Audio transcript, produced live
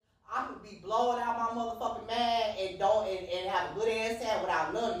could be blowing out my motherfucking man and have a good ass time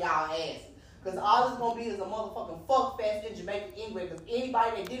without none of y'all asses. Cause all it's gonna be is a motherfucking fuck fest in Jamaica anyway. Cause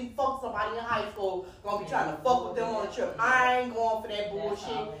anybody that didn't fuck somebody in high school gonna be trying to fuck with them on the trip. I ain't going for that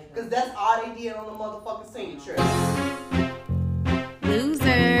bullshit. Cause that's all they did on the motherfucking senior trip.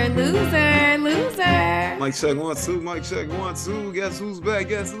 Loser, loser, loser. Mic check 1 2. Mic check 1 2. Guess who's back?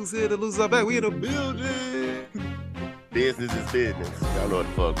 Guess who's here? The loser back. We in the building. Business is business. Y'all know what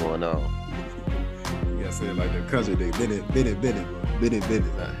the fuck going on. You gotta say it like the country. They Bennett.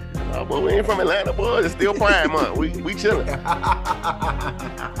 But we ain't from Atlanta, boy. It's still Prime Month. We chilling.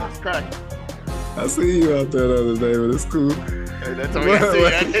 It's cracking. I see you out there the other day, but it's cool. Hey, that's what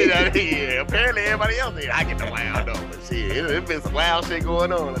I see. Yeah, apparently everybody else did. I get the wild though, but shit, it's been some wild shit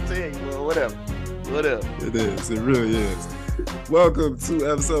going on. I tell you, well, whatever. It is. It really is. Welcome to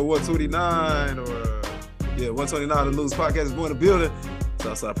episode 129, or 129 of the Lose Podcast is born in the building. It's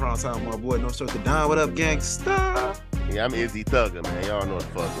outside prime time, my boy. No shirt to Don. What up, gangsta? Yeah, I'm Izzy Thugger, man. Y'all know what the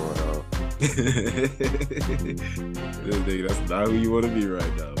fuck going on. This nigga, that's not who you want to be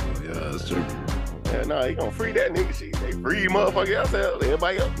right now, bro. Yeah, that's true. Yeah, no, he gonna free that nigga shit. They free motherfucker else.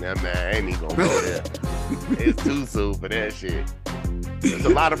 Everybody else. Nah, man, I ain't even gonna go there. It's too soon for that shit. There's a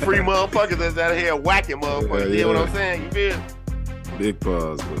lot of free motherfuckers that's out here whacking motherfuckers. You know what I'm saying? You feel? Big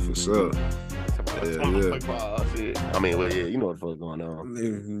pause, but for sure. I mean, well, yeah, you know what the fuck going on. I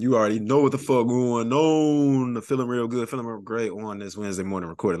mean, you already know what the fuck going on. Feeling real good, feeling real great on this Wednesday morning,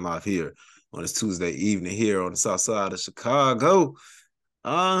 recording live here on this Tuesday evening here on the south side of Chicago.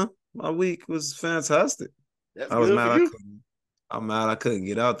 My week was fantastic. That's good for you. I'm mad I couldn't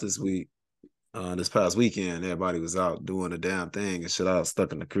get out this week. This past weekend, everybody was out doing the damn thing and shit. I was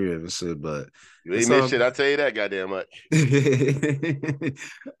stuck in the crib and shit, but you ain't missed shit. I tell you that goddamn much.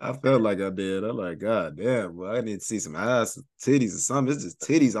 I felt like I did. I'm like, God damn, well, I need to see some ass, titties, or something. It's just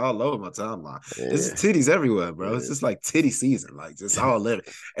titties all over my timeline. Yeah. It's just titties everywhere, bro. Yeah. It's just like titty season, like just all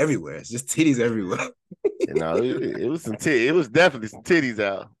everywhere. It's just titties everywhere. It was some titties. It was definitely some titties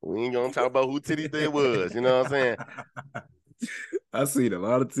out. We ain't gonna talk about who titties they was. You know what I'm saying? I seen a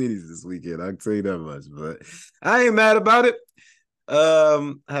lot of titties this weekend. I can tell you that much, but I ain't mad about it.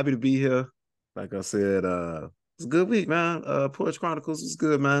 Happy to be here. Like I said, it's a good week, man. Porch Chronicles was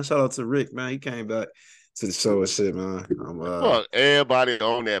good, man. Shout out to Rick, man. He came back to the show and shit, man. Fuck everybody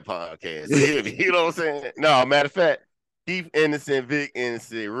on that podcast. You know what I'm saying? No, matter of fact, Keith innocent, Vic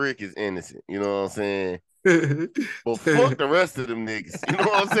innocent, Rick is innocent. You know what I'm saying? But fuck the rest of them niggas. You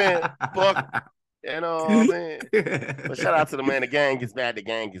know what I'm saying? Fuck. You know what I'm saying? But shout out to the man. The gang is back. The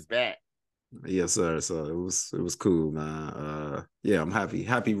gang is back. Yes, sir. So it was cool, man. Yeah, I'm happy.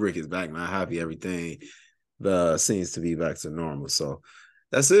 Happy Rick is back, man. Happy everything seems to be back to normal. So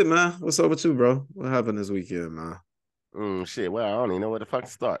that's it, man. What's up with you, bro? What happened this weekend, man? Shit. Well, I don't even know where the fuck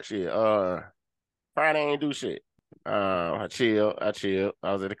to start. Shit. Friday ain't do shit. I chilled. I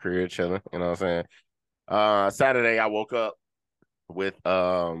was at the crib chilling. You know what I'm saying? Saturday I woke up with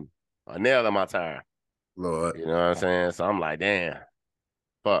a nail in my tire. Lord. You know what I'm saying? So I'm like, damn,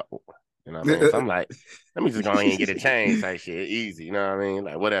 fuck. You know what I mean? So I'm like, let me just go ahead and get a change type shit. Easy, you know what I mean?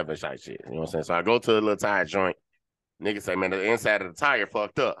 Like, whatever type shit. You know what I'm saying? So I go to a little tire joint. Nigga say, man, the inside of the tire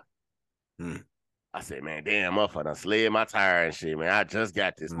fucked up. I said, man, damn, motherfucker, I slid my tire and shit, man. I just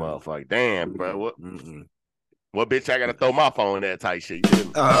got this motherfucker. Damn, bro. What bitch I gotta throw my phone at type shit? You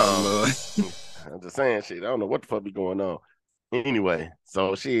know? Oh, Lord. I'm just saying shit. I don't know what the fuck be going on. Anyway,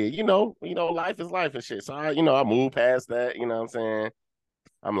 so shit, you know, life is life and shit. So I moved past that, you know what I'm saying?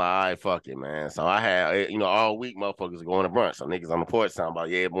 I'm like, all right, fuck it, man. So I had, all week motherfuckers going to brunch. So niggas on the porch talking about,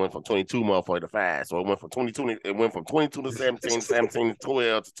 it went from 22 motherfucker to 5. So it went from 22 to 17, 17 to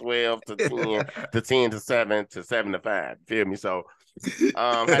 12 to 12 to 10 to 10 to 7 to 7 to 5. Feel me? So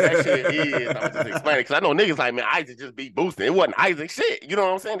how that shit is, I'm just explaining, because I know niggas like, man, Isaac just be boosting. It wasn't Isaac shit. You know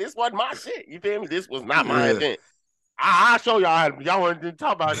what I'm saying? This wasn't my shit. You feel me? This was not my event. I'll show y'all. Y'all want to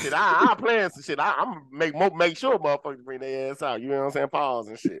talk about shit. I'll plan some shit. I'm make sure motherfuckers bring their ass out. You know what I'm saying? Pause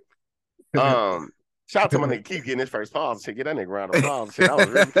and shit. Shout out to my nigga Keith getting his first pause and shit. Get that nigga round of applause and shit. I was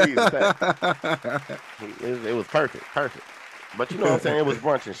really pleased with that. It was perfect. But you know what I'm saying? It was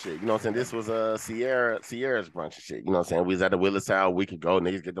brunch and shit. You know what I'm saying? This was Sierra's brunch and shit. You know what I'm saying? We was at the Willis House a week ago.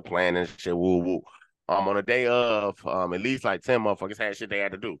 Niggas get the plan and shit. Woo woo. On a day of, at least like 10 motherfuckers had shit they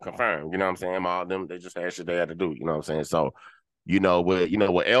had to do. Confirmed. You know what I'm saying? All of them, they just had shit they had to do. You know what I'm saying? So, with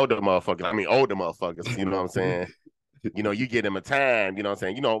older motherfuckers, you know what I'm saying? You get them a time, you know what I'm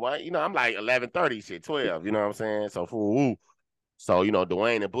saying? You know what? I'm like 11:30 shit, 12, you know what I'm saying? So, So,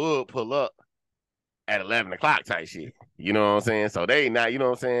 Dwayne and Bud pull up. at 11 o'clock type shit. You know what I'm saying? So they not, you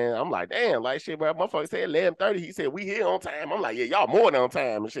know what I'm saying? I'm like, damn, like shit, bro. Motherfucker said 11:30. He said, we here on time. I'm like, yeah, y'all more than on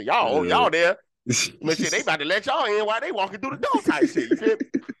time and shit. Y'all there. But shit, they about to let y'all in while they walking through the door type shit. You feel me?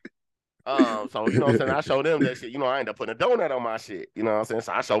 So you know what I'm saying? I show them that shit. You know, I end up putting a donut on my shit. You know what I'm saying?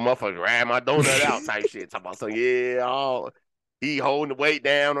 So I show motherfuckers grab my donut out type shit. Talk about so yeah, he holding the weight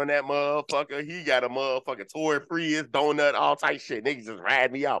down on that motherfucker. He got a motherfucking Tory Prius donut, all type shit. Niggas just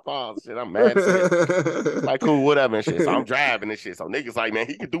ride me out. Pause shit. I'm mad as shit. Like cool, whatever and shit. So I'm driving this shit. So niggas like, man,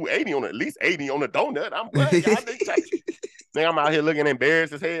 he could do 80 on at least 80 on the donut. I'm what? Y'all niggas type shit. Nigga, I'm out here looking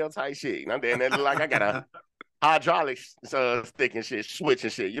embarrassed as hell type shit. And I'm there and that look like I got a hydraulic stick and shit, switch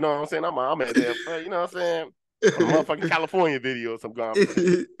and shit. You know what I'm saying? I'm at there, you know what I'm saying? A motherfucking California video or some gone.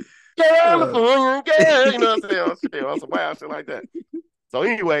 California girl, you know what I'm saying? On some wild shit like that. So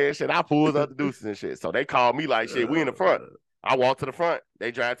anyway, and shit, I pulled up the deuces and shit. So they called me like, shit, we in the front. I walk to the front.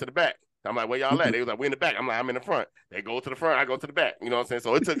 They drive to the back. I'm like, where y'all at? They was like, we in the back. I'm like, I'm in the front. They go to the front. I go to the back. You know what I'm saying?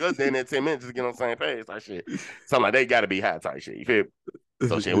 So it took us then 10 minutes to get on the same page. Like shit. So I'm like, they got to be high type shit. You feel me?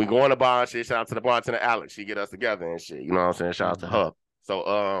 So shit, we go on the bar and shit. Shout out to the bartender Alex. She get us together and shit. You know what I'm saying? Shout out to her.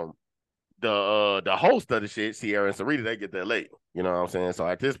 So the host of the shit, Sierra and Sarita, they get there late. You know what I'm saying? So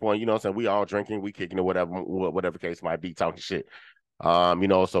at this point, you know what I'm saying, we all drinking, we kicking it, whatever case might be, talking shit. You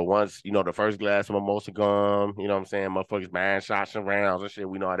know, so once, you know, the first glass of mimosa gum, you know what I'm saying, motherfuckers buying shots and rounds and shit,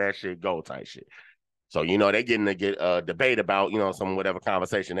 we know how that shit go type shit. So, you know, they getting to get a debate about, you know, some whatever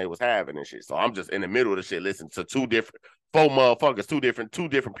conversation they was having and shit. So I'm just in the middle of the shit, listening to four motherfuckers, two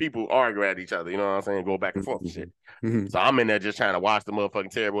different people argue at each other, you know what I'm saying, go back and forth and shit. So I'm in there just trying to watch the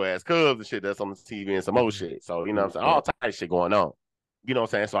motherfucking terrible ass Cubs and shit that's on the TV and some more shit. So, you know what I'm saying, all type of shit going on. You know what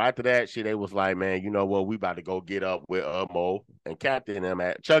I'm saying? So after that shit, they was like, man, you know what? We about to go get up with Mo and Captain and them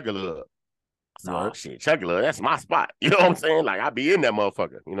at Chuggalug. So shit, Chuggalug, that's my spot. You know what I'm saying? Like I be in that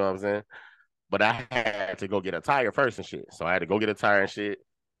motherfucker. You know what I'm saying? But I had to go get a tire first and shit. So I had to go get a tire and shit.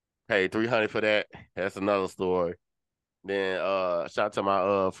 Paid $300 for that. That's another story. Then shout out to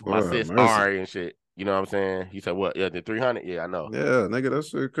my sis Ari and shit. You know what I'm saying? He said, what? Yeah, the 300? Yeah, I know. Yeah, nigga, that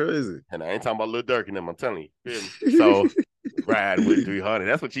shit crazy. And I ain't talking about Lil Durk and them, I'm telling you. Feel me? So ride with 300.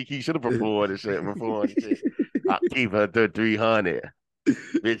 That's what Cheeky should have performed and shit. I'll keep her to 300.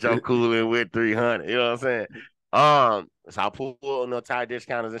 Bitch, I'm cooling with 300. You know what I'm saying? So I pulled on the tire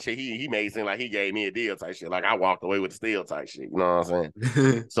discounters and shit. He made it seem like he gave me a deal type shit. Like I walked away with the steal type shit. You know what I'm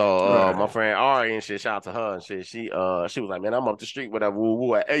saying? So my friend Ari and shit, shout out to her and shit. She was like, man, I'm up the street, whatever,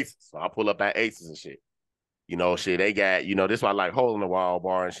 woo at Aces. So I pull up at Aces and shit. You know, shit, they got, you know, this why I like Hole in the Wall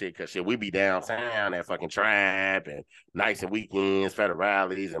bar and shit, cause shit, we be downtown at fucking Trap and nights and weekends,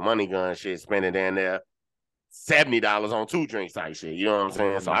 federales and money gun shit, spending down there $70 on 2 drinks type shit. You know what I'm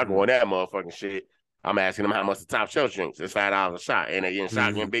saying? So I go in that motherfucking shit. I'm asking them how much the top shelf drinks. It's $5 a shot. And they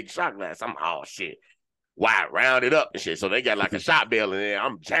getting big shot glass. I'm oh shit. Why round it up and shit. So they got like a shot bill in there.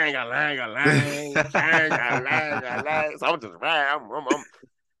 I'm jang-a-lang-a-lang, jang-a-lang-a-lang. So I'm just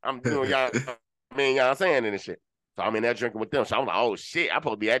I'm doing y'all, y'all saying and shit. So I'm in there drinking with them. So I'm like, oh shit, I'm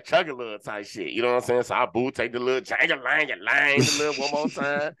supposed to be at Chuggalug type shit. You know what I'm saying? So I take the little jang-a-lang-a-lang the little one more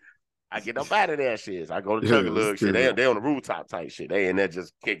time. I get up out of that shit. So I go to Chuggalug shit. They on the rooftop type shit. They in there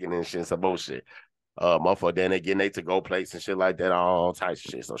just kicking and shit, some bullshit. Motherfucker, then they getting they to go plates and shit like that, all types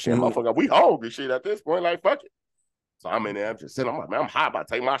of shit. So shit, motherfucker, we hungry shit at this point, like fuck it. So I'm in there, I'm just sitting, I'm like, man, I'm hot about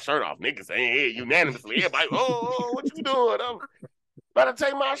to take my shirt off. Niggas ain't here unanimously. Everybody, oh, what you doing? I'm about to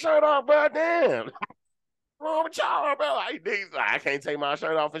take my shirt off, bro. Damn. What's wrong with y'all, bro? I can't take my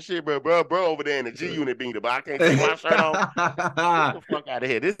shirt off and shit, bro. Bro over there in the G unit beater, but I can't take my shirt off. Get the fuck out of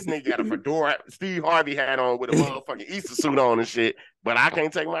here. This nigga got a fedora, Steve Harvey hat on with a motherfucking Easter suit on and shit, but I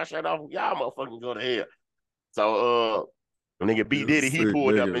can't take my shirt off. Y'all motherfucking go to hell. So, nigga B Diddy, he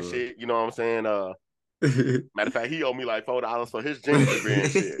pulled up and shit. You know what I'm saying? Matter of fact, he owed me like $4 for his ginger beer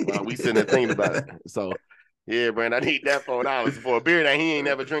and shit while we sitting there thinking about it. So, yeah, Brand, I need that $4 for a beer that he ain't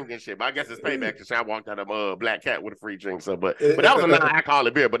never drinking shit. But I guess it's payback because I walked out of Black Cat with a free drink. So, but that was a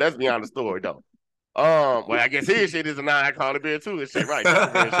non-alcoholic beer. But that's beyond the story, though. Well, I guess his shit is a non-alcoholic beer too. This shit, right?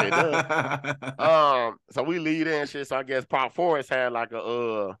 So we lead in shit. So I guess Pop Forest had like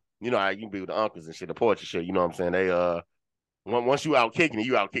a you know how you can be with the uncles and shit, the porch and shit. You know what I'm saying? They once you out kicking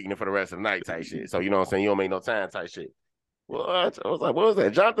it for the rest of the night type shit. So you know what I'm saying? You don't make no time type shit. What? I was like, what was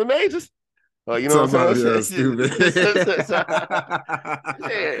that? Jonathan Majors? You know what I'm saying? Stupid. Yeah,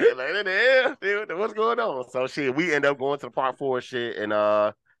 like, what's going on? So shit, we end up going to the Park Forest shit and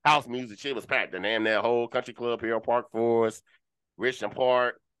house music shit was packed. The damn that whole country club here on Park Forest, Richmond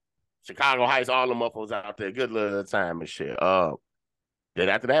Park, Chicago Heights, all them motherfuckers out there. Good little time and shit. Then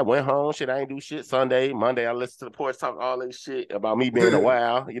after that, went home. Shit, I ain't do shit. Sunday, Monday, I listened to the Porch Talk all this shit about me being a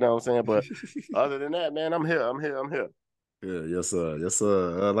wow. You know what I'm saying? But other than that, man, I'm here. Yeah, yes, sir. Yes,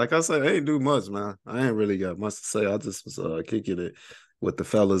 sir. Like I said, I ain't do much, man. I ain't really got much to say. I just was kicking it with the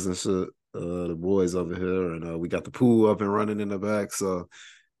fellas and shit, the boys over here, and we got the pool up and running in the back. So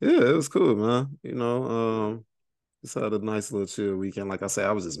yeah, it was cool, man. Just had a nice little chill weekend. Like I said,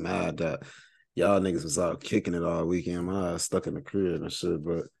 I was just mad that y'all niggas was out kicking it all weekend. My ass stuck in the crib and shit,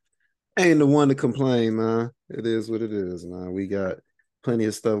 but I ain't the one to complain, man. It is what it is, man. We got plenty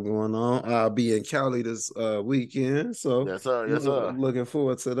of stuff going on. I'll be in Cali this weekend, so Yes, sir. Yes, sir. looking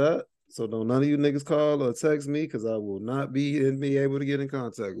forward to that. So don't none of you niggas call or text me because I will not be able to get in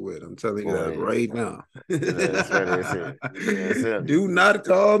contact with. I'm telling you that right now. That's it. Do not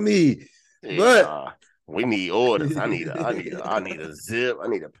call me. Yeah, But we need orders. I need a zip. I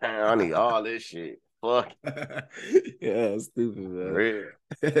need a pound. I need all this shit. Fuck. Yeah, stupid, man. Real.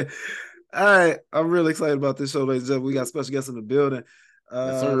 All right, I'm really excited about this show, ladies and gentlemen. We got special guests in the building.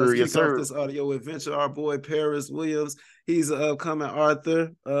 Yes, sir. Let's Yes, kick off sir. this audio adventure. Our boy Paris Williams. He's an upcoming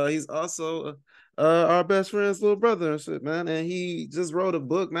author. He's also our best friend's little brother and shit, man. And he just wrote a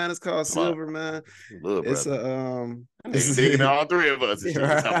book, man. It's called Silver, man. It's it's digging all three of us.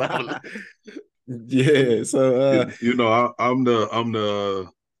 Right. Yeah. So I'm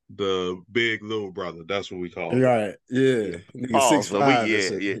the big little brother. That's what we call it. Right. Yeah. Pause,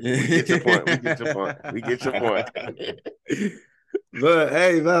 6'5". We get your point. We get your point. But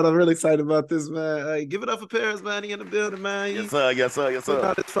hey, man, I'm really excited about this, man. Hey, give it up for Paris, man. He in the building, man. Yes, sir. Yes, sir. Yes,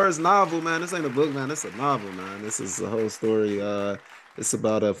 sir. His first novel, man. This ain't a book, man. It's a novel, man. This is a whole story. It's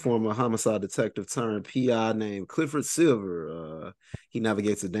about a former homicide detective turned PI named Clifford Silver. He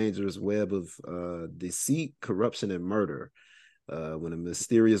navigates a dangerous web of deceit, corruption, and murder. When a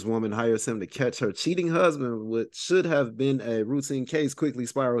mysterious woman hires him to catch her cheating husband, what should have been a routine case quickly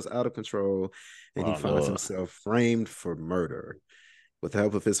spirals out of control, and he finds himself framed for murder. With the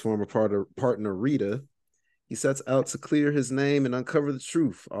help of his former partner, Rita, he sets out to clear his name and uncover the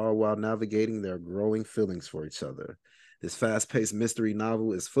truth, all while navigating their growing feelings for each other. This fast-paced mystery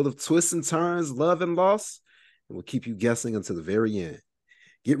novel is full of twists and turns, love and loss, and will keep you guessing until the very end.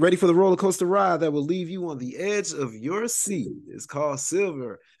 Get ready for the roller coaster ride that will leave you on the edge of your seat. It's called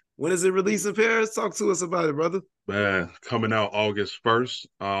Silver. When is it released in Paris? Talk to us about it, brother. Man, coming out August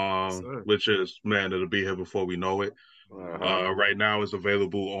 1st, which is, man, it'll be here before we know it. Right now it's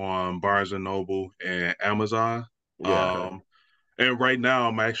available on Barnes & Noble and Amazon. Yeah. And right now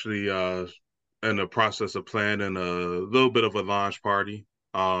I'm actually in the process of planning a little bit of a launch party.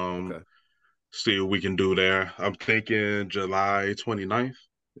 See what we can do there. I'm thinking July 29th,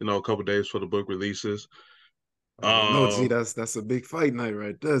 a couple days for the book releases. No, G, that's a big fight night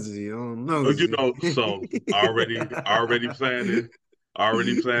right there, G. I don't know. So already planned it.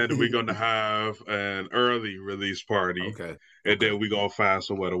 We're gonna have an early release party, and then we're gonna find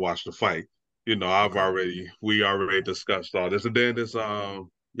somewhere to watch the fight. We already discussed all this, and then this y'all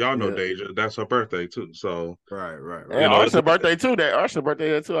know Deja, that's her birthday too. So right. And Arsha's birthday too. Arsha's birthday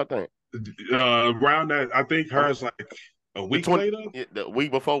there too, I think. Around that, I think hers like a week later. The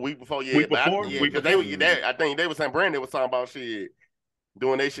week before. Yeah, I think they were saying Brandon was talking about shit.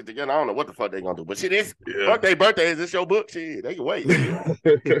 Doing their shit together. I don't know what the fuck they gonna do. But shit, it's birthday. Is this your book? Shit, they can wait.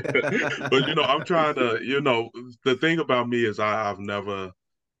 But I'm trying to, the thing about me is I've never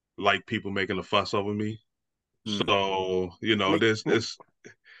liked people making a fuss over me. So,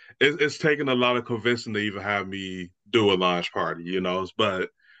 it's taken a lot of convincing to even have me do a launch party, but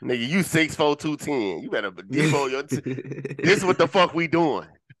nigga, you 6'4", 210. You better depot your this is what the fuck we doing.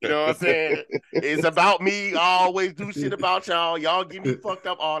 You know what I'm saying? It's about me. I always do shit about y'all. Y'all get me fucked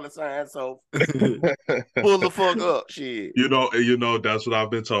up all the time. So pull the fuck up, shit. That's what I've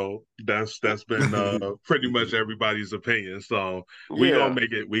been told. That's been pretty much everybody's opinion. So we gonna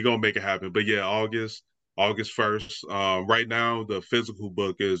make it happen. But yeah, August 1st. Right now, the physical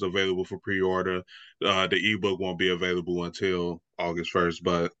book is available for pre-order. The ebook won't be available until August 1st.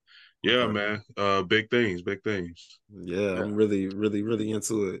 But yeah, man. Big things. Yeah, I'm really, really, really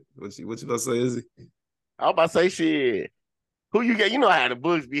into it. What you about to say, Izzy? I was about to say shit. Who you get? You know how the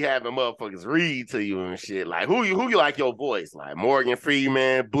books be having motherfuckers read to you and shit. Like who you like your voice? Like Morgan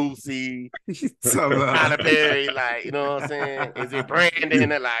Freeman, Boosie, Tyler Perry. Like you know what I'm saying? Is it Brandon?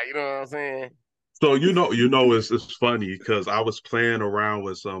 Like you know what I'm saying? So it's funny because I was playing around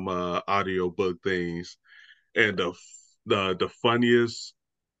with some audiobook things, and the funniest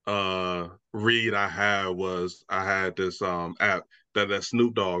read I had was I had this app that let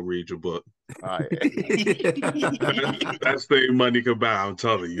Snoop Dogg read your book. All right. That's the money can buy. I'm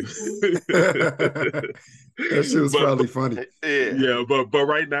telling you. That shit was probably funny. Yeah, but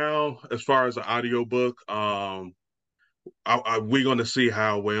right now, as far as the audiobook, we're gonna see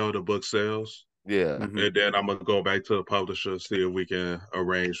how well the book sells. Yeah. And then I'm gonna go back to the publisher, see if we can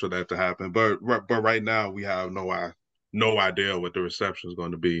arrange for that to happen. But right now we have no idea what the reception is going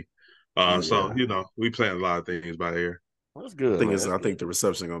to be. So we plan a lot of things by here. That's good. I think the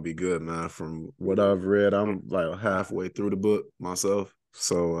reception gonna be good, man. From what I've read, I'm like halfway through the book myself,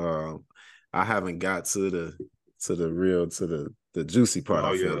 so I haven't got to the juicy part.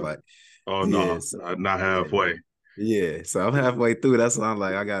 I feel like. Oh no, not halfway. Yeah, so I'm halfway through. That's what I'm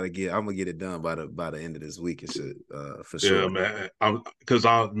like. I'm gonna get it done by the end of this week and shit. For sure. Yeah,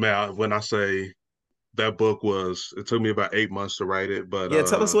 man. When I say that book it took me about 8 months to write it. But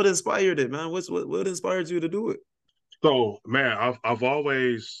tell us what inspired it, man. What inspired you to do it? So, man, I've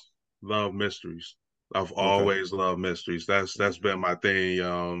always loved mysteries. I've always loved mysteries. That's been my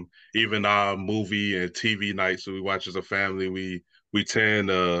thing. Even our movie and TV nights that we watch as a family, we tend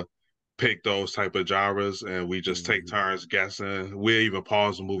to pick those type of genres and we just take turns guessing. We even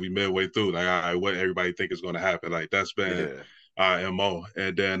pause the movie midway through, like, all right, what everybody think is going to happen. Like that's been our MO.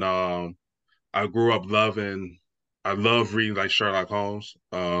 And then I grew up I love reading like Sherlock Holmes,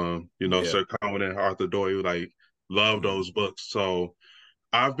 Sir Conan, Arthur Doyle, like love those books. So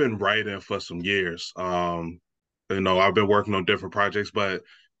I've been writing for some years. I've been working on different projects, but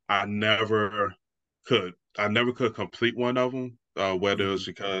I never could complete one of them. Whether it was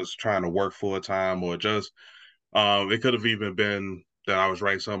because trying to work full time or just it could have even been that I was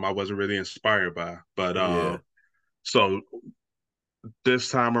writing something I wasn't really inspired by. But so this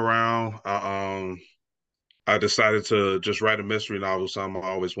time around, I decided to just write a mystery novel, something I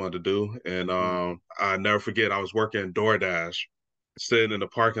always wanted to do. And I never forget, I was working DoorDash, sitting in the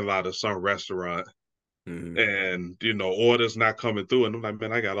parking lot of some restaurant, and orders not coming through, and I'm like,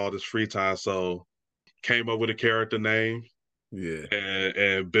 man, I got all this free time, so came up with a character name. Yeah.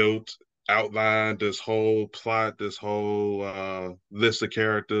 And outlined this whole plot, this whole list of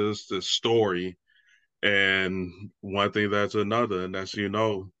characters, this story. And one thing that's another, and that's, I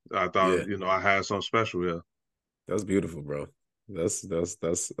thought, I had something special here. That's beautiful, bro. That's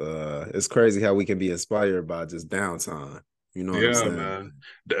it's crazy how we can be inspired by just downtime. You know what I'm saying? Man.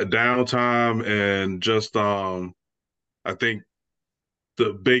 Downtime and just I think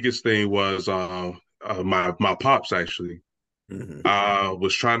the biggest thing was my pops actually. I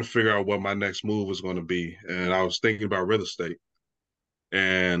was trying to figure out what my next move was going to be, and I was thinking about real estate,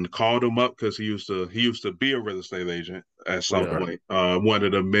 and called him up because he used to be a real estate agent at some point. One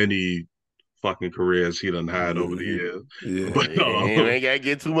of the many fucking careers he done had over the years. Yeah, but we ain't gotta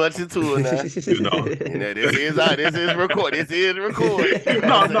get too much into it now. This is recorded. This is recorded.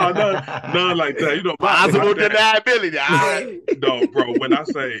 None like that. Possible deniability. No, bro. When I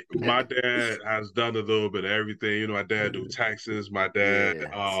say my dad has done a little bit of everything, my dad do taxes. My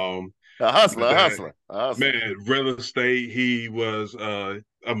dad, a hustler. Man, real estate. He was a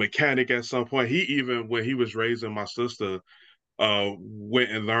mechanic at some point. He even when he was raising my sister. Went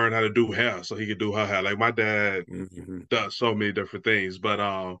and learned how to do hair so he could do her hair. Like my dad does so many different things,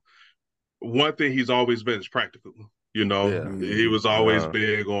 but one thing he's always been is practical. He was always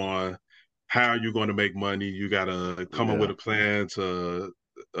big on how you're going to make money. You got to come up with a plan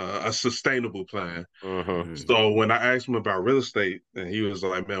a sustainable plan. So when I asked him about real estate, and he was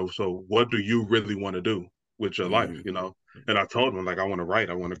like, man, so what do you really want to do with your life? And I told him, like, I want to write,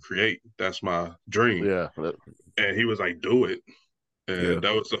 I want to create. That's my dream. And he was like, do it. And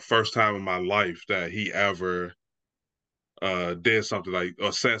that was the first time in my life that he ever did something like,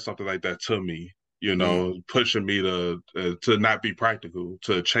 or said something like that to me, pushing me to not be practical,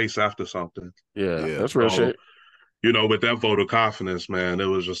 to chase after something. That's real shit. With that vote of confidence, man, it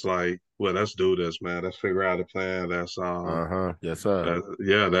was just like, well, let's do this, man. Let's figure out a plan. That's yes, sir.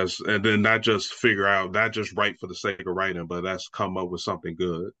 And then not just write for the sake of writing, but that's come up with something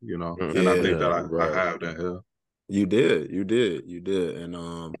good, And I think that I have that here. You did. And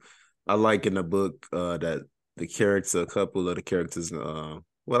I like in the book that a couple of the characters, I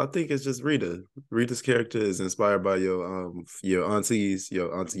think it's just Rita. Rita's character is inspired by your aunties,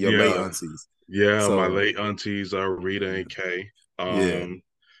 your late aunties. Yeah, my late aunties are Rita and Kay. And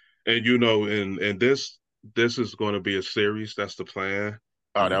and this is going to be a series. That's the plan.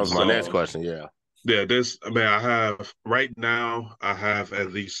 Oh, that was my next question. Yeah. Yeah, I have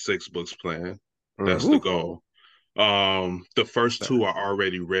at least 6 books planned. That's the goal. The first 2 are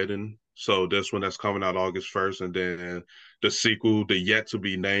already written. So this one that's coming out August 1st, and then the sequel, the yet to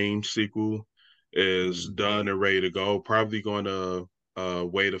be named sequel, is done and ready to go. Probably going to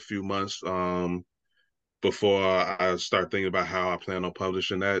wait a few months before I start thinking about how I plan on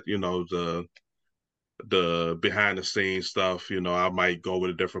publishing that. The behind the scenes stuff. I might go with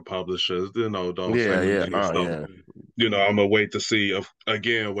a different publisher. Those type of things. So, I'm gonna wait to see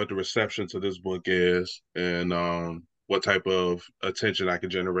again what the reception to this book is and what type of attention I can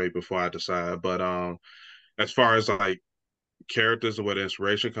generate before I decide. But as far as like characters and where the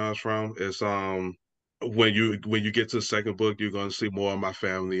inspiration comes from, it's when you get to the second book, you're gonna see more of my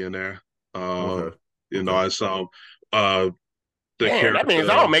family in there. Okay. It's the Damn, that means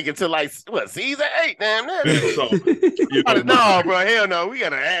I don't make it to like season 8. Damn, so no, bro, hell no. We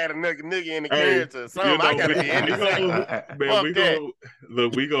gotta add a nigga in the character. I gotta be in it.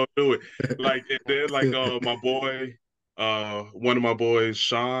 Man, we gonna do it. Like and then like my boy, one of my boys,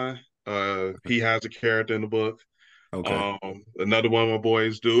 Sean, he has a character in the book. Okay. Another one of my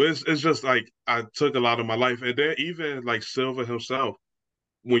boys do. It's just like I took a lot of my life, and then even like Silver himself.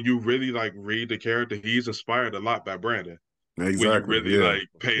 When you really like read the character, he's inspired a lot by Brandon. Exactly. When you really like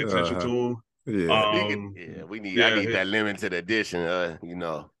pay attention to him. Yeah. I need that limited edition.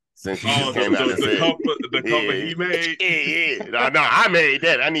 Since he just came out and said the cover he made. Yeah. No, I made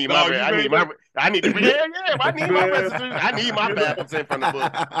that. I need my restitution. I need my 5% from the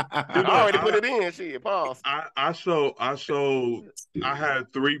book. I already put it in. Shit, pause. I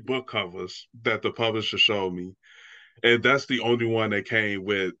had 3 book covers that the publisher showed me. And that's the only one that came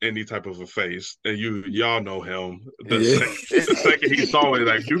with any type of a face. And y'all know him. The second he saw it,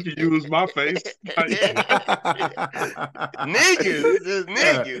 like, you can use my face.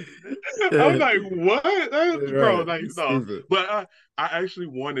 Niggas. I'm like, what? Bro, like, no. But I actually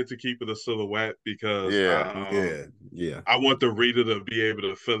wanted to keep it a silhouette because I want the reader to be able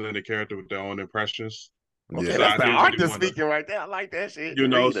to fill in the character with their own impressions. Okay, that's the artist speaking right there. I like that shit. The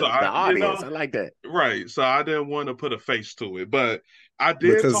audience, I like that. Right. So I didn't want to put a face to it, but I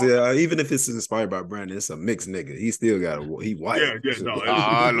did because even if it's inspired by Brandon, it's a mixed nigga. He still got he white. Yeah, no.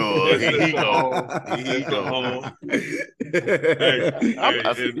 He go.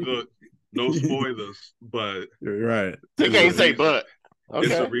 Hey, look, no spoilers, but right. He can't say but. Okay.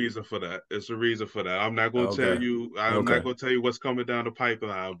 It's a reason for that. I'm not going to tell you. I'm not going to tell you what's coming down the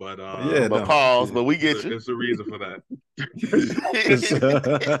pipeline. But pause. But we get you. It's a reason for that.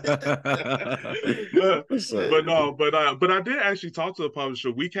 but I did actually talk to the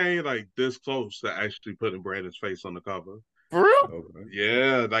publisher. We came like this close to actually putting Brandon's face on the cover. For real? Okay.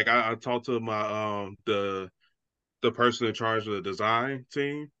 Yeah. Like I talked to my the person in charge of the design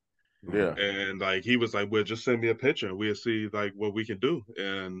team. Yeah. And like he was like, well, just send me a picture and we'll see like what we can do.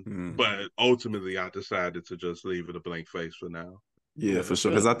 And but ultimately I decided to just leave it a blank face for now. Yeah, for sure.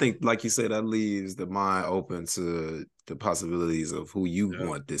 Because I think, like you said, that leaves the mind open to the possibilities of who you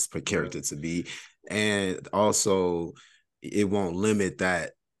want this character to be. And also it won't limit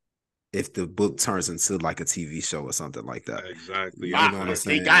that if the book turns into like a TV show or something like that. Exactly. You know what I'm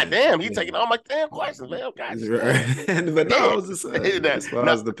saying? Goddamn, you taking all my damn questions, man. But no, I was just saying as far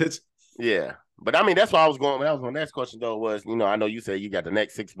as the pitch. Yeah. But I mean, that's why I was going. That was my next question though, was, I know you said you got the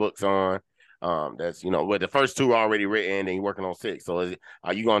next 6 books on. That's, where the first 2 are already written and you're working on 6. So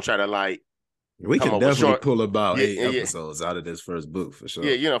are you gonna try to like we can definitely pull about 8 episodes out of this first book for sure.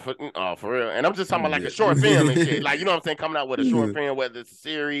 Yeah, for real. And I'm just talking about like a short film and shit. Like, you know what I'm saying? Coming out with a short film, whether it's a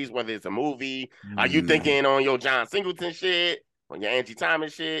series, whether it's a movie. Are you thinking on your John Singleton shit, on your Angie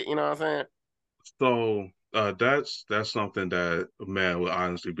Thomas shit? You know what I'm saying? So that's something that, man, would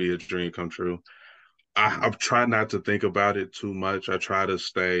honestly be a dream come true. I try not to think about it too much. I try to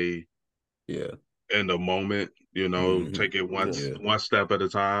stay in the moment, take it one step at a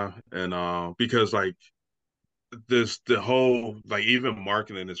time. And because like the whole, like, even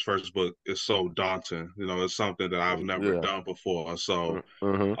marketing this first book is so daunting. It's something that I've never done before. So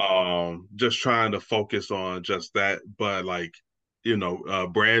just trying to focus on just that. But like,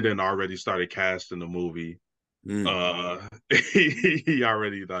 Brandon already started casting the movie. He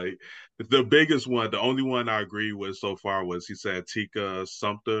already, like, the biggest one, the only one I agree with so far was he said Tika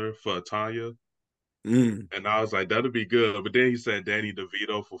Sumpter for Tanya. And I was like, that'll be good. But then he said Danny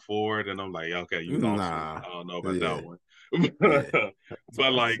DeVito for Ford, and I'm like, okay, you lost me. I don't know about that one.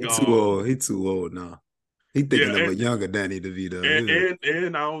 But like, he's too old. He's too old now. He thinking of a younger Danny DeVito.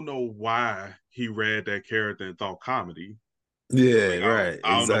 And I don't know why he read that character and thought comedy. Yeah, right.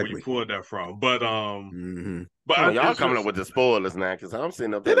 I don't know where you pulled that from, but But y'all coming up with the spoilers now, because I'm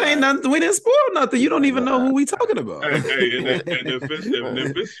sitting up there. It ain't nothing. We didn't spoil nothing. You don't even know who we talking about. And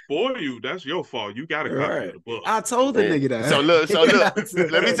if it's spoil you, that's your fault. You got a copy of the book. I told the nigga that. So look.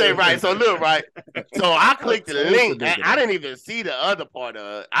 Let me say right. So look, right. So I clicked the link. I didn't even see the other part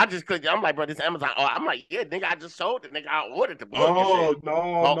of it. I just clicked. I'm like, bro, this Amazon. Oh, I'm like, yeah, nigga, I just sold it. Nigga, I ordered the book. Oh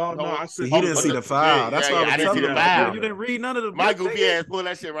no! He didn't see the file. That's why I didn't see the file. You didn't read none of the. My goofy ass pulled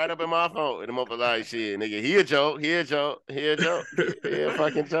that shit right up in my phone, and the motherfucker like, shit, nigga, he a joke, he a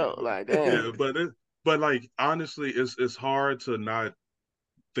fucking joke. Like, damn. Yeah, but like honestly, it's hard to not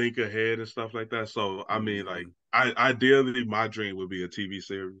think ahead and stuff like that. So I mean, like, ideally, my dream would be a TV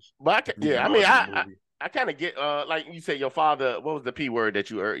series. But I kind of get like you said, your father. What was the P word that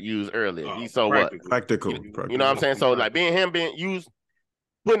you used earlier? He so practical. what? Practical. You know what I'm saying? So like being used.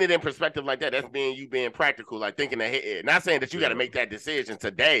 Putting it in perspective like that, that's being practical, like thinking ahead. Not saying that you got to make that decision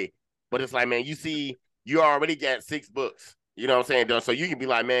today, but it's like, man, you already got 6 books. You know what I'm saying? Done. So you can be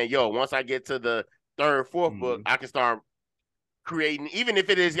like, man, yo, once I get to the 3rd, 4th book, I can start creating, even if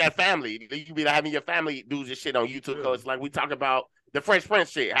it is your family. You can be like having your family do this shit on YouTube. Because like we talk about the Fresh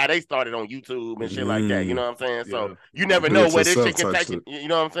Prince shit, how they started on YouTube and shit like that. You know what I'm saying? So you never know where this shit can take you. You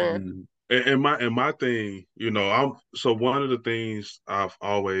know what I'm saying? And my thing, you know, one of the things I've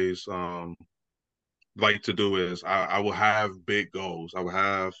always like to do is I will have big goals. I will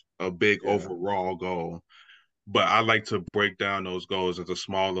have a big overall goal, but I like to break down those goals into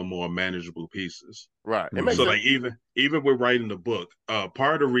smaller, more manageable pieces. Right. So like even with writing the book,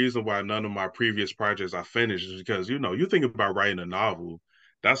 part of the reason why none of my previous projects I finished is because, you know, you think about writing a novel,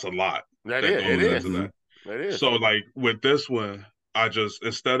 that's a lot. It is. So like with this one, I just,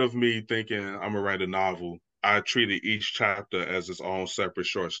 instead of me thinking I'm gonna write a novel, I treated each chapter as its own separate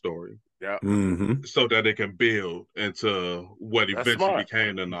short story. Yeah. So that it can build into what eventually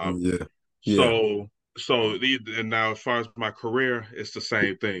became the novel. And now as far as my career, it's the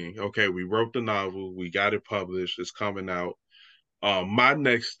same thing. Okay, we wrote the novel, we got it published, it's coming out. My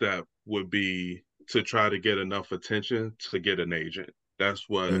next step would be to try to get enough attention to get an agent. That's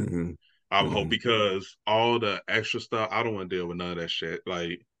what I would hope, because all the extra stuff, I don't want to deal with none of that shit.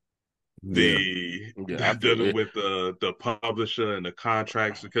 Like dealing with the publisher and the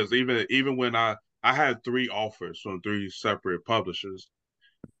contracts, because even when I had 3 offers from 3 separate publishers,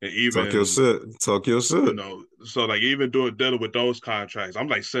 and even talk your shit. You know, so like even dealing with those contracts, I'm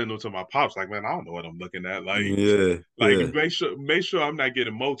like sending them to my pops, like, man, I don't know what I'm looking at. Like, make sure I'm not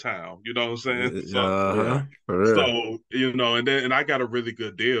getting Motown. You know what I'm saying? So you know, and I got a really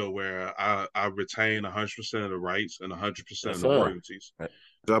good deal where I retain 100% of the rights and 100% of the royalties.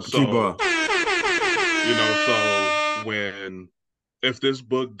 Drop a key bar. You know, so if this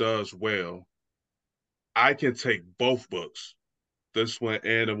book does well, I can take both books, this one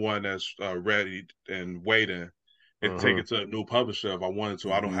and the one that's ready and waiting, and take it to a new publisher if I wanted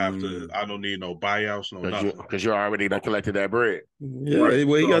to. I don't have to. I don't need no buyouts, no nothing. Because you already done collected that bread. Yeah, right.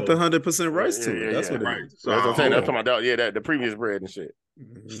 Well, you got the 100% rights to it. That's what it is. So that's what I'm saying. That's what my the previous bread and shit.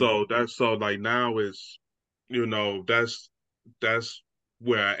 So like now is, you know, that's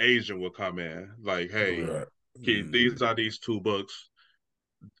where an agent will come in. Like, hey, Keith, these are these 2 books.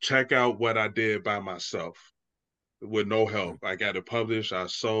 Check out what I did by myself with no help. I got it published. I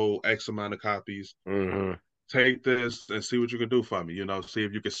sold X amount of copies. Take this and see what you can do for me. You know, see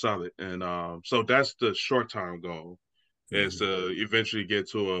if you can sell it. And so that's the short-term goal, is to eventually get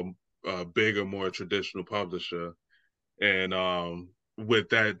to a bigger, more traditional publisher. And with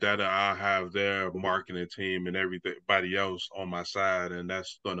that I have their marketing team and everybody else on my side, and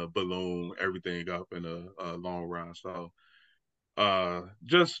that's gonna balloon everything up in a long run. So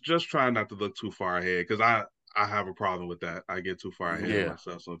just trying not to look too far ahead, because I have a problem with that. I get too far ahead of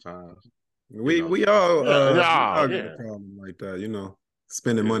myself sometimes. We all get a problem like that, you know,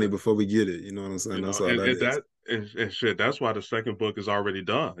 spending money before we get it. You know what I'm saying? You know, that's all that is. And shit, that's why the second book is already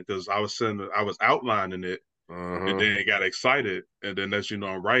done, because I was outlining it, and then got excited, and then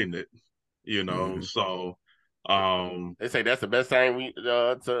I'm writing it. You know, so they say that's the best time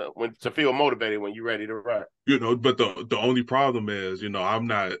to feel motivated when you're ready to write. You know, but the only problem is, you know, I'm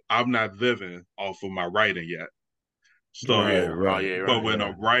not living off of my writing yet. So, but when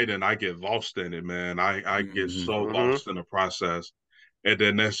I'm writing, I get lost in it, man. I get so lost in the process, and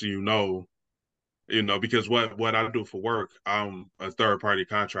then next thing you know, because what I do for work, I'm a 3rd-party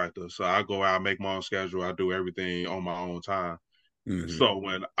contractor, so I go out, make my own schedule, I do everything on my own time. So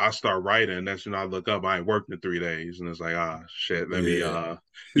when I start writing, that's when I look up, I ain't working in 3 days, and it's like, shit, let me,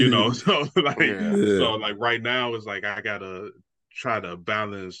 you know, so like right now it's like I gotta try to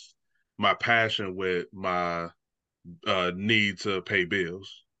balance my passion with my need to pay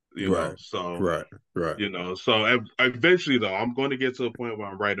bills. you know. So right. you know, so eventually though, I'm going to get to a point where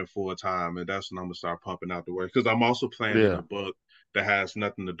I'm writing full time, and that's when I'm gonna start pumping out the work because I'm also planning a book that has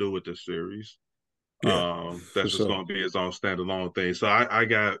nothing to do with this series. That's just going to be its own standalone thing. So I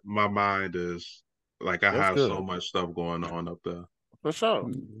got my mind is like I have so much stuff going on up there. For sure.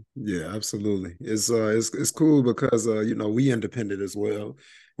 Yeah, absolutely. It's cool because you know, we independent as well.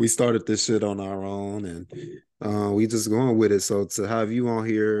 We started this shit on our own and we just going with it. So to have you on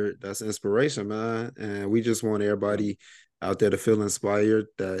here, that's inspiration, man. And we just want everybody out there to feel inspired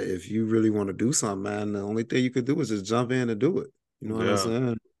that if you really want to do something, man, the only thing you could do is just jump in and do it. You know what I'm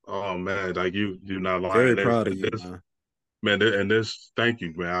saying? Oh man, like you're not lying. Very proud of you, man. And this, thank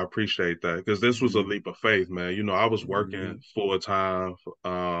you, man. I appreciate that because this was a leap of faith, man. You know, I was working full time,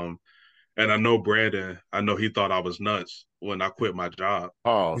 and I know Brandon. I know he thought I was nuts when I quit my job.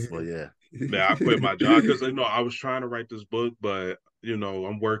 Oh, well, yeah. Man, I quit my job because you know I was trying to write this book, but you know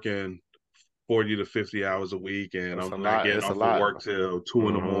I'm working 40 to 50 hours a week, and I'm not getting off of work till 2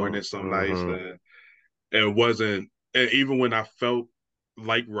 in the morning some nights. And it wasn't, and even when I felt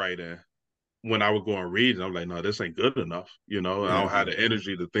like writing, when I would go and read, I'm like, no, this ain't good enough. You know, I don't have the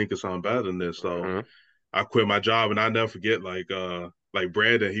energy to think of something better than this. So I quit my job, and I never forget, like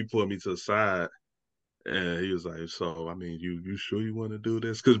Brandon, he pulled me to the side, and he was like, so, I mean, you sure you want to do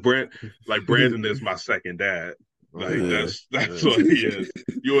this? Because Brandon is my second dad. Like that's what he is.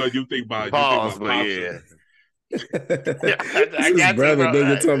 You think my pops is. I got brother,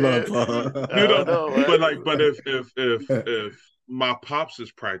 nigga talking about Paul. You know, but if my pops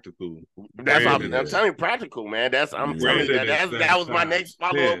is practical, that's I'm telling you, practical, man. That was my next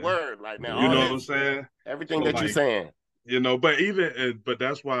follow-up word. Like, man, you know what I'm saying? Everything that you're saying. You know, but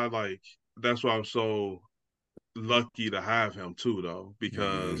that's why I'm so lucky to have him too, though,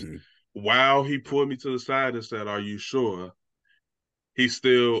 because while he pulled me to the side and said, "Are you sure?" He's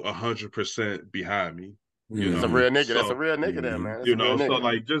still 100% behind me. You know? That's a real nigga. That's a real nigga there, man. That's you know, so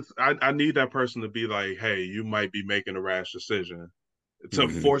like, just I need that person to be like, hey, you might be making a rash decision, to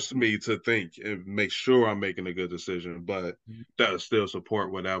force me to think and make sure I'm making a good decision, but that'll still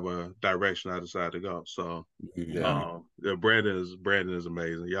support whatever direction I decide to go. So, Brandon is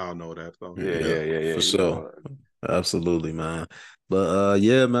amazing. Y'all know that, though. Yeah, for sure. Absolutely, man. But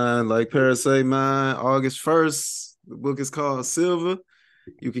yeah, man, like Paris say, man, August 1st, the book is called Silver.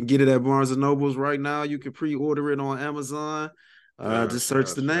 You can get it at Barnes & Nobles right now. You can pre-order it on Amazon. Just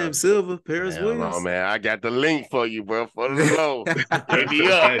search the name Silver, Paris Williams. Oh, man, I got the link for you, bro. For the low. Hit me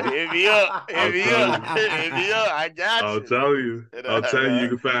up. I got you. I'll tell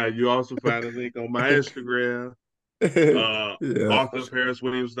you. You also find a link on my Instagram.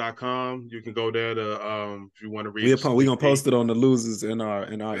 authorpariswilliams.com. You can go there to if you want to read. We're gonna post it on the losers in our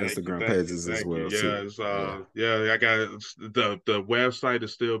Instagram pages as well. I got the website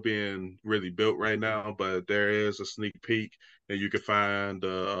is still being really built right now, but there is a sneak peek, and you can find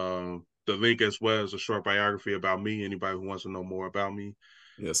the link as well as a short biography about me. Anybody who wants to know more about me.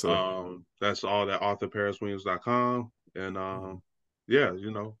 Yes, sir. That's all at authorpariswilliams.com, and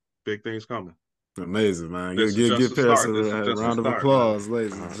you know, big things coming. Amazing, man. Give Paris a round of applause,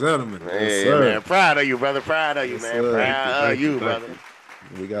 ladies and gentlemen. Hey, man. Proud of you, brother. Proud of you, man. Proud of you, brother.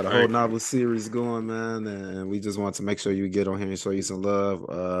 We got a whole novel series going, man, and we just want to make sure you get on here and show you some love.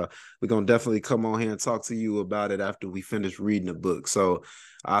 We're going to definitely come on here and talk to you about it after we finish reading the book. So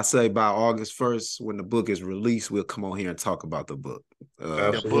I say by August 1st, when the book is released, we'll come on here and talk about the book.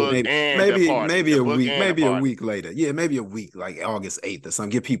 Maybe a week later. Yeah, maybe a week, like August 8th or something.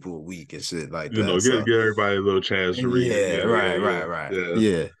 Give people a week and shit like that. You know, give everybody a little chance to read. Right.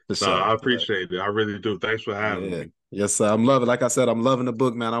 Yeah, for sure. I appreciate it. I really do. Thanks for having me. Yes, sir. I'm loving. Like I said, I'm loving the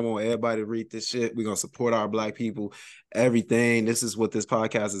book, man. I want everybody to read this shit. We're gonna support our Black people. Everything. This is what this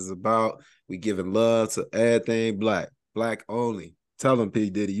podcast is about. We giving love to everything Black only. Tell them, P.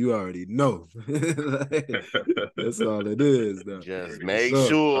 Diddy, you already know. That's all it is, though. Just make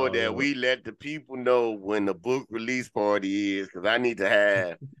sure that we let the people know when the book release party is, because I need to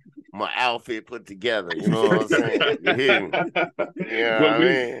have my outfit put together. You know what I'm saying? You hear me?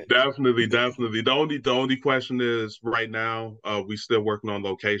 Definitely. The only question is right now, we still working on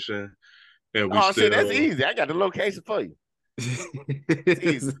location. And shit, that's easy. I got the location for you. It's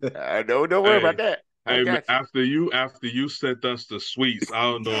easy. Don't worry about that. Hey, after you sent us the suites, I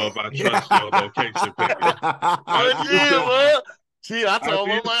don't know if I trust your location picture. Gee, I told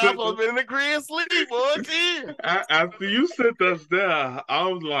my man I'm supposed to be in the crib sleep, boy. Gee. After you sent us there, I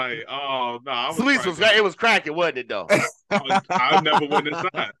was like, oh no. It was cracking, wasn't it, though? I never went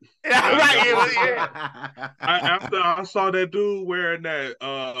inside. Yeah, After I saw that dude wearing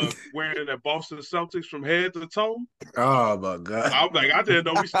that Boston Celtics from head to toe, Oh my god! I'm like, I didn't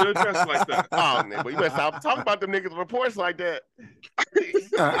know we still dressed like that. Oh man, but you better stop talking about them niggas reports like that.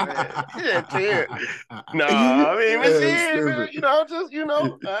 Shit. No, I mean, but shit, man, just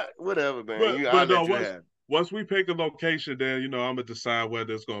whatever, man. But no, once we pick a location, then I'm gonna decide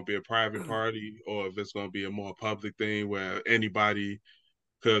whether it's gonna be a private party or if it's gonna be a more public thing where anybody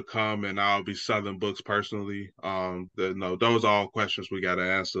could come and I'll be selling books personally. Those are all questions we got to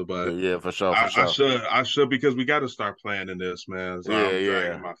answer. But yeah, for sure. I should because we got to start planning this, man. So I'm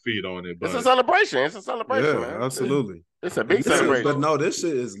dragging my feet on it. But it's a celebration. Yeah, absolutely. It's a big celebration. But no, this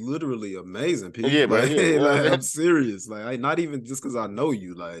shit is literally amazing, people. Yeah, like I'm serious. Like, not even just because I know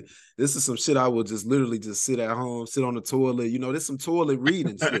you. Like, this is some shit I would just literally just sit at home, sit on the toilet. There's some toilet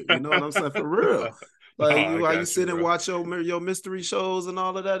reading shit. You know what I'm saying? For real. Like, while you sit and watch your mystery shows and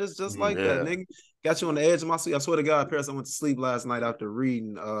all of that, it's just like that, nigga. Got you on the edge of my seat. I swear to God, Paris, I went to sleep last night after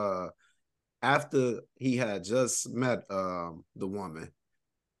reading, after he had just met the woman.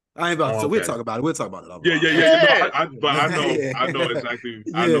 I ain't about to. So we'll talk about it. Yeah. I know exactly.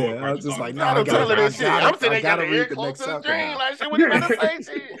 I know what I was just like, no, I'm sitting there, got the ear close to the dream, like shit. What you gonna say,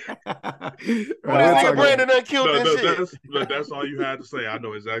 shit? What this nigga Brandon done killed this shit? But that's all you had to say. I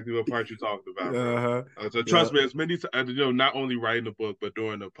know exactly what part you talked about. So trust me, as many times, not only writing the book, but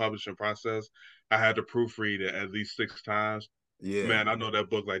during the publishing process, I had to proofread it at least 6 times. Yeah, man, I know that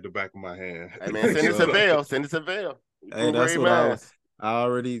book like the back of my hand. Hey man, send it to Vail. Hey, that's what I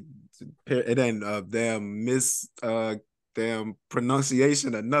already. It ain't damn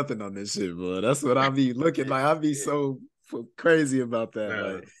pronunciation or nothing on this shit, bro. That's what I be looking like. I be so crazy about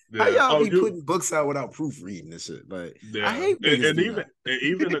that. How y'all be putting books out without proofreading and shit? Like, I hate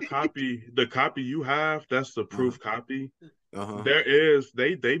even the copy you have, that's the proof copy.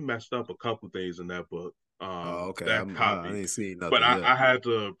 They messed up a couple things in that book. Okay. That copy. I ain't seen nothing but yet. I had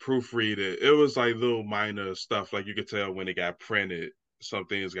to proofread it. It was like little minor stuff, like you could tell when it got printed, some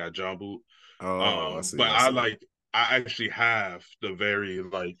things got jumbled. I see. But I actually have the very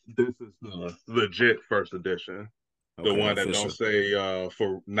this is the legit first edition. The one that don't say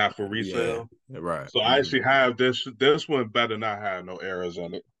not for resale. Yeah, right. So I actually have this one better not have no errors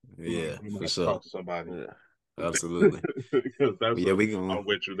on it. Yeah, for sure. Talk to somebody. Yeah, absolutely. I'm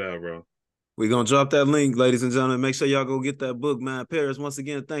with you there, bro. We're going to drop that link, ladies and gentlemen. Make sure y'all go get that book, man. Paris, once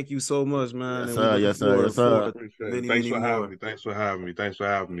again, thank you so much, man. Yes, sir. Thanks for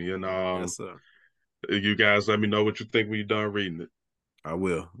having me. And yes, sir. You guys let me know what you think when you're done reading it. I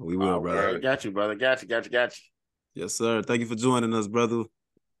will. We will, brother. Right. Got you, brother. Got you. Yes, sir. Thank you for joining us, brother.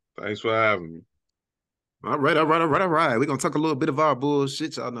 Thanks for having me. All right. We're going to talk a little bit of our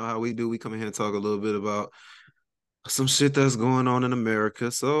bullshit. Y'all know how we do. We come in here and talk a little bit about some shit that's going on in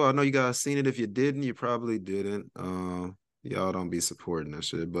America. So I know you guys seen it. If you didn't, you probably didn't. Y'all don't be supporting that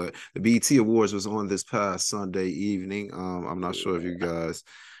shit. But the BET Awards was on this past Sunday evening. I'm not sure if you guys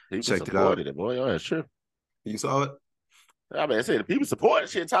checked it out. Boy, yeah, sure. You saw it? I mean, I said the people supporting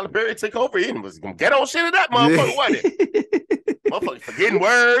shit. Tyler Perry took over and was gonna get on shit of that motherfucker, wasn't it? Motherfucker forgetting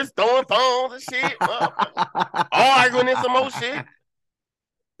words, throwing phones and shit. Arguing in some more shit.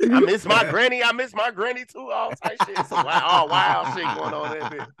 I miss my granny too. All type shit. Some wild shit going on there.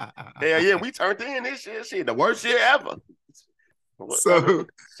 Bitch. Hell yeah, we turned in this shit. The worst shit ever.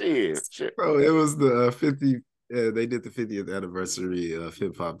 Shit. Bro, it was the 50. They did the 50th anniversary of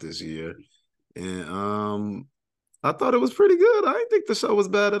hip hop this year, and I thought it was pretty good. I didn't think the show was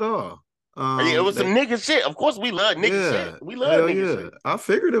bad at all. It was some nigga shit. Of course, we love nigga shit. We love nigga shit. I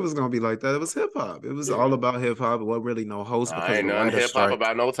figured it was gonna be like that. It was hip hop. It was all about hip hop. It wasn't really no host. I ain't nothing hip hop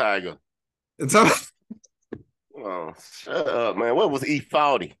about no Tiger. Oh, shut up, man. What was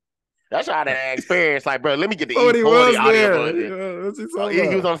E40? That's how that experience. Like, bro, let me get the E40 audio.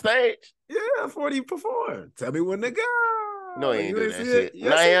 He was on stage. Yeah, 40 performed. Tell me when to go. No, he ain't do that shit.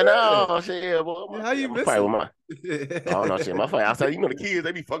 No, shit. Boy, how you miss it? I don't know shit. My fight outside. The kids,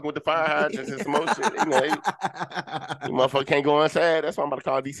 they be fucking with the fire hydrants and some more shit. You motherfucker can't go inside. That's why I'm about to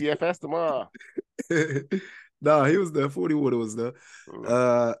call DCFS tomorrow. Nah, he was there. 40 Water was there.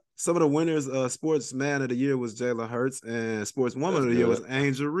 Some of the winners, Sportsman of the Year was Jalen Hurts, and Sportswoman of the Year was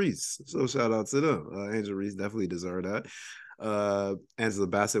Angel Reese. So shout out to them. Angel Reese definitely deserved that. Angela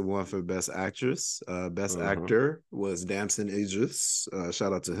Bassett won for Best Actress. Best Actor was Damson Idris.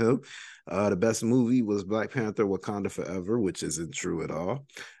 Shout out to him. The best movie was Black Panther: Wakanda Forever, which isn't true at all.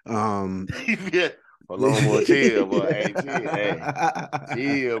 Yeah. Hold on, boy. Chill, boy. Hey.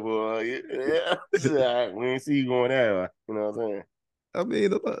 Chill, boy. Yeah. We ain't see you going there. You know what I'm saying? I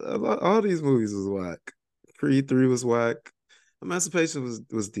mean, all these movies was whack. Creed 3 was whack. Emancipation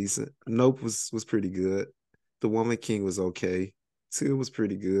was decent. Nope was pretty good. The Woman King was okay. Two was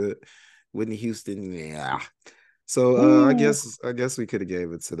pretty good. Whitney Houston, yeah. So I guess we could have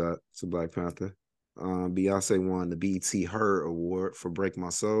gave it to Black Panther. Beyonce won the BET Her Award for Break My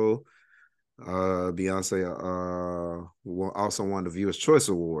Soul. Beyonce also won the Viewer's Choice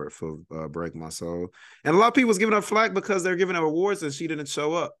Award for Break My Soul. And a lot of people was giving her flack because they're giving her awards and she didn't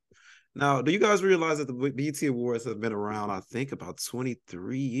show up. Now, do you guys realize that the BET Awards have been around, I think, about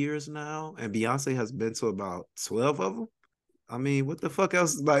 23 years now, and Beyonce has been to about 12 of them? I mean, what the fuck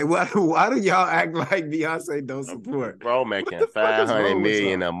else? Like, why do y'all act like Beyonce don't support? Bro, making $500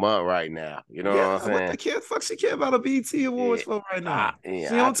 million a month right now. You know what I'm saying? What the fuck she care about a BET Awards for right now? She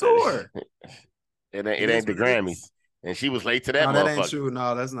on tour. It ain't the Grammys. And she was late to that motherfucker. That ain't true.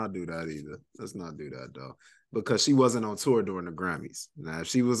 No, let's not do that either. Let's not do that, though. Because she wasn't on tour during the Grammys. Now, if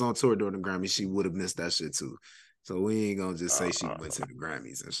she was on tour during the Grammys, she would have missed that shit too. So we ain't gonna just say she went to the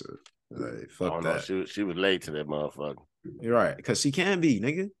Grammys and shit. Like, fuck that. She was late to that motherfucker. You're right, because she can be,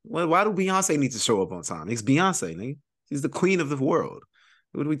 nigga. Well, why do Beyonce need to show up on time? It's Beyonce, nigga. She's the queen of the world.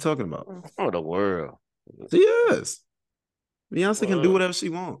 What are we talking about? Oh, the world. She is. Beyonce can do whatever she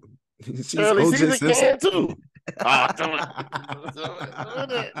wants. She's Shirley Caesar can too.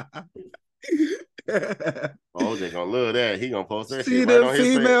 OJ gonna love that. He gonna post that shit right on his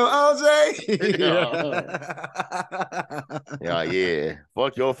female OJ. Yeah.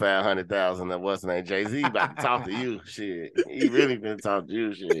 Fuck your 500,000 of what's name. Jay-Z about to talk to you. Shit. He really been talk to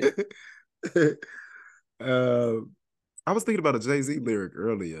you. Shit. I was thinking about a Jay-Z lyric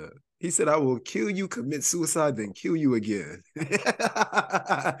earlier. He said, "I will kill you, commit suicide, then kill you again." It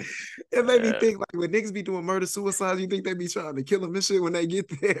made me think, like, when niggas be doing murder suicides, you think they be trying to kill them and shit when they get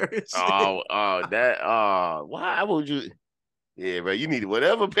there? Why would you? Yeah, bro, you need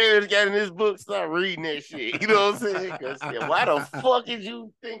whatever parents got in this book, start reading that shit. You know what I'm saying? Because why the fuck is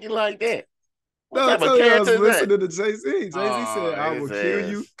you thinking like that? No, I told you I was listening to Jay-Z. Jay-Z said, "I will kill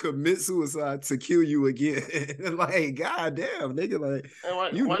you, commit suicide to kill you again." Like, goddamn, nigga, like, why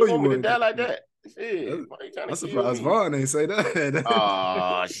you want me to die like that? Shit, I'm surprised Vaughn ain't say that.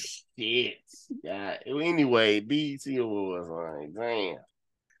 Oh shit! Yeah. Anyway, BET Awards, like,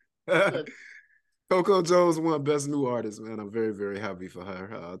 damn. Coco Jones won Best New Artist, man. I'm very, very happy for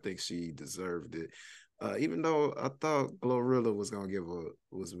her. I think she deserved it. Even though I thought Glorilla was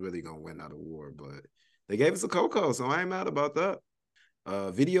really gonna win that award, but they gave it to Coco, so I ain't mad about that.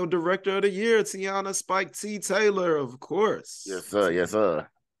 Video Director of the Year, Tiana Spike T. Taylor, of course. Yes, sir. Yes, sir.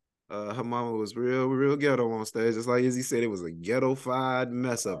 Her mama was real ghetto on stage, just like Izzy said. It was a ghetto-fied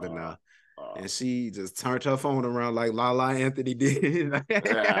mess up in there. And she just turned her phone around like Lala Anthony did. Right.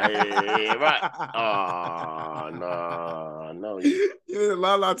 Oh, no. Yeah,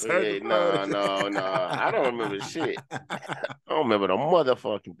 Lala turned No. I don't remember shit. I don't remember the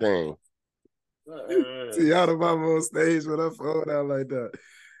motherfucking thing. Tiana mama on stage with her phone out like that.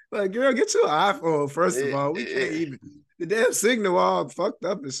 Like, girl, get your iPhone, first of all. We can't even. The damn signal all fucked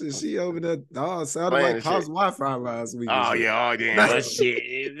up and shit. She over there, sounded like Pop's Wi-Fi last week. Oh, yeah, that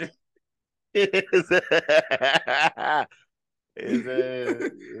shit.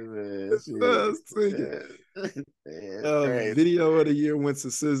 Video of the year went to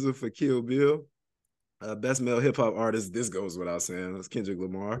SZA for Kill Bill. Best male hip hop artist, this goes without saying, it's Kendrick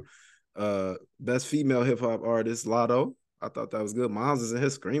Lamar. Best female hip hop artist, Lotto. I thought that was good. Miles is in here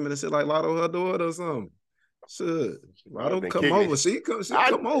screaming and shit like Lotto her daughter or something. Shit, Lotto come over. She come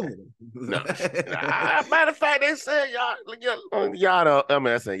over. No. Matter of fact, they said Yado. I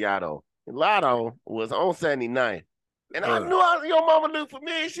mean, I said Yado. Lotto was on 79. And I knew your mama knew for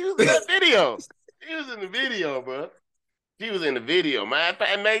me. She was in that video. She was in the video, bro. She was in the video. Matter of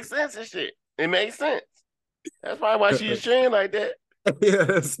fact, it makes sense and shit. It makes sense. That's probably why she was sharing like that. Yeah,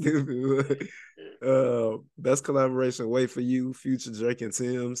 that's stupid. Best collaboration, Wait For You, Future, Drake and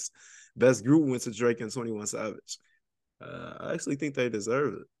Tim's. Best group went to Drake and 21 Savage. I actually think they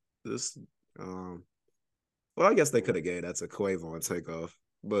deserve it. Well, I guess they could have gave that to Quavo and Takeoff,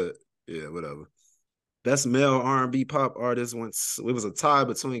 but yeah, whatever. Best male R&B pop artist it was a tie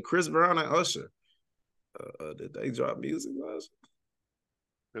between Chris Brown and Usher. Did they drop music last year?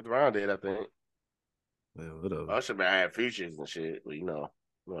 Chris Brown did, I think. Man, whatever. Usher had features and shit, but you know.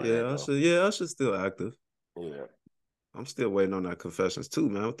 Usher's still active. Yeah. I'm still waiting on that Confessions too,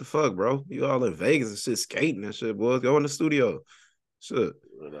 man. What the fuck, bro? You all in Vegas and shit, skating and shit, boys. Go in the studio. Shit.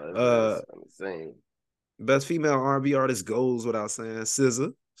 Same. Best female R&B artist goes without saying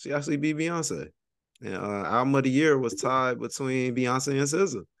SZA. She actually beat Beyonce. And album of the year was tied between Beyonce and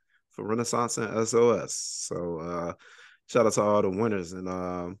SZA for Renaissance and SOS. So shout out to all the winners. And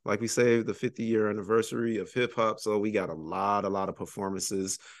like we say, the 50-year anniversary of hip hop. So we got a lot of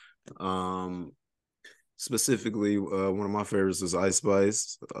performances. Specifically, one of my favorites is Ice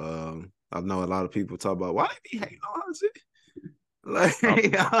Spice. I know a lot of people talk about why they be hating on her shit. Like,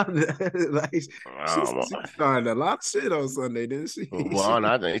 she's starting a lot of shit on Sunday, didn't she? Well,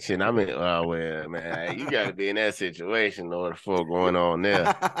 I think shit. I mean, well, man, you got to be in that situation in order for going on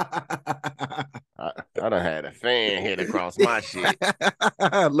there. I done had a fan hit across my shit.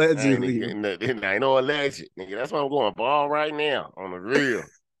 Allegedly. I know alleged, nigga. That's why I'm going ball right now on the real.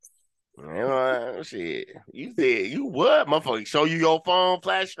 Shit. You said you what, motherfucker? Show you your phone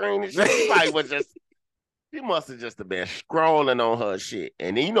flash screen and shit. She must have just been scrolling on her shit.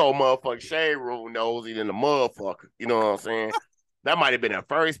 And then, motherfucker Shade Room nosy than the motherfucker. You know what I'm saying? That might have been her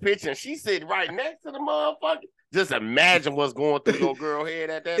first picture. And she sitting right next to the motherfucker. Just imagine what's going through your girl head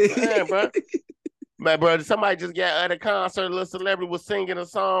at that time, bro. Man, bro, somebody just got at a concert, a little celebrity was singing a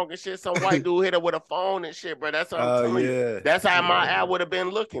song and shit. Some white dude hit her with a phone and shit, bro. That's what I'm telling you. That's how my ad would have been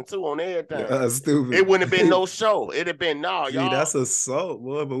looking, too, on everything. Stupid. It wouldn't have been no show. It'd have been, y'all. That's assault,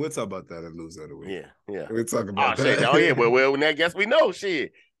 boy, but we'll talk about that in Loser of the Week. Yeah. We'll talk about that. Shit. Oh, yeah, well, I guess we know,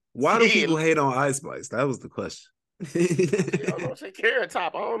 shit. Why do people hate on Ice Spice? That was the question. I don't know, shit, Carrot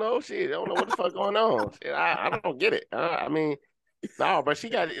Top. I don't know, shit. I don't know what the fuck going on. Shit, I don't get it. I mean... No, but she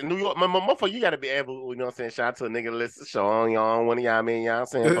got it in New York. My motherfucker, you got to be able, you know what I'm saying? Shout out to a nigga listen show on y'all, one of y'all, you know what I'm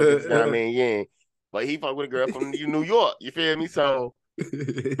saying? You know what I mean? Yeah. But he fuck with a girl from New York. You feel me? So,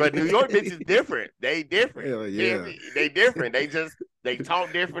 but New York bitches different. They different. Hell yeah. They different. They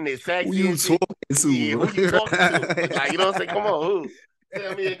talk different. They sexy. Who you talking to? Yeah, who you talking to? Like, you know what I'm saying? Come on, who?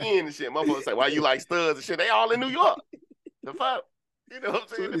 Tell me again and shit. Motherfucker say, why you like studs and shit? They all in New York. The fuck? You know what I'm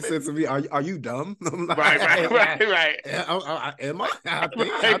saying? He said to me, "Are you dumb?" Like, right. Am I?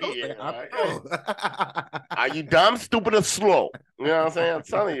 Are you dumb, stupid, or slow? You know what I'm saying? I'm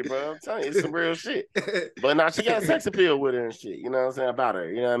telling you, bro. I'm telling you, it's some real shit. But now she got sex appeal with her and shit. You know what I'm saying about her?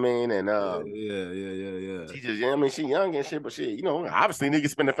 You know what I mean? And yeah. She just, I mean, she young and shit, but shit, obviously niggas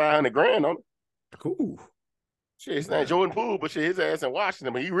spending $500,000 on it. Cool. Shit, it's not Jordan Poole, but shit, his ass in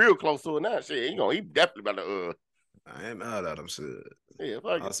Washington, but he real close to it now. Shit, he definitely about to I ain't mad at him, shit. Yeah,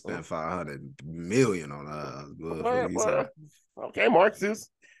 I spent $500 million on Okay, Marcus.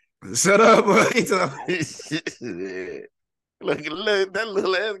 Shut up, boy. Look, that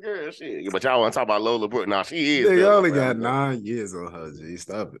little ass girl, shit. But y'all want to talk about Lola Brooke? Nah, she is. They only got 9 years on her, G.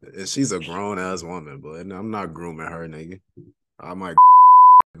 Stop it. And she's a grown ass woman, but I'm not grooming her, nigga. I might.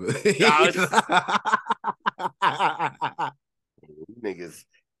 Niggas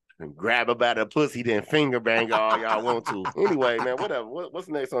grab her by the pussy, then finger bang all y'all want to. Anyway, man, whatever. What's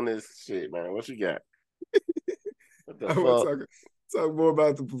next on this shit, man? What you got? What the fuck? Talk more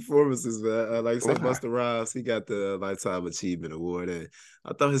about the performances, man. Like I said, Busta Rhymes, he got the Lifetime Achievement Award, and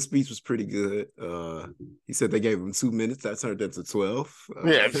I thought his speech was pretty good. He said they gave him 2 minutes. That turned into 12.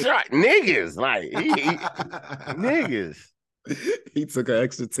 Yeah, right. Niggas, like niggas. He took an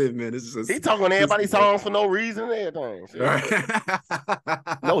extra 10 minutes. He talking on everybody's songs for no reason and everything.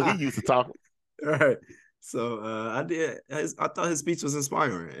 No, he used to talk. All right. So I thought his speech was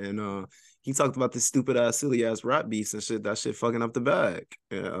inspiring. And he talked about this stupid ass, silly ass rap beats and shit. That shit fucking up the bag.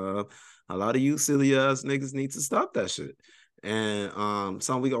 A lot of you silly ass niggas need to stop that shit. And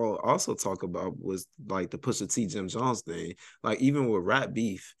something we gonna also talk about was like the Pusha T Jim Jones thing. Like even with rap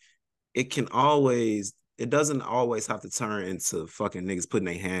beef, it doesn't always have to turn into fucking niggas putting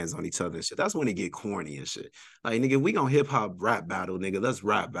their hands on each other and shit. That's when it get corny and shit. Like, nigga, we gonna hip hop rap battle, nigga. Let's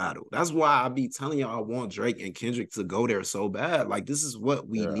rap battle. That's why I be telling y'all I want Drake and Kendrick to go there so bad. Like, this is what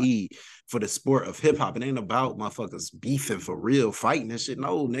we need for the sport of hip hop. It ain't about motherfuckers beefing for real, fighting and shit.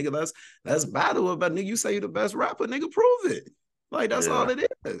 No, nigga, let's battle about, nigga, you say you the best rapper, nigga, prove it. Like, that's all it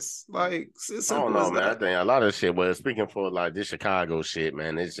is. Like, it's simple. I don't know, man. I think a lot of shit, but speaking for like this Chicago shit,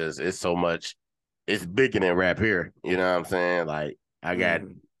 man, it's so much. It's bigger than rap here. You know what I'm saying? Like, I got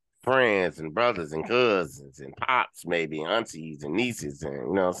friends and brothers and cousins and pops, maybe aunties and nieces and,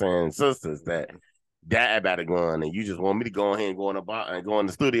 you know what I'm saying, sisters that about a gun, and you just want me to go ahead and go in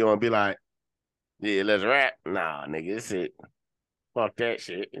the studio and be like, yeah, let's rap. Nah, nigga, it's it. Fuck that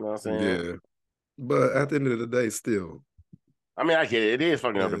shit. You know what I'm saying? Yeah. But at the end of the day, still. I mean, I get it. It is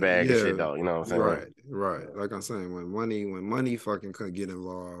fucking up the bag and shit, though. You know what I'm saying? Right. Like I'm saying, when money fucking could get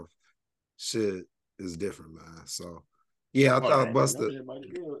involved, shit is different, man. So yeah, I thought Busta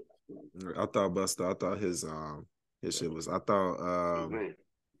his shit was, I thought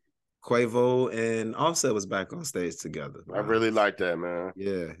Quavo and Offset was back on stage together. I really like that, man.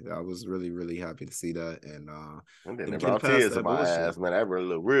 Yeah, I was really, really happy to see that. And then they brought tears in my ass, man. That really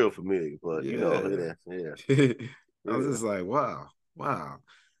looked real familiar, but you know, yeah. I was just like, wow.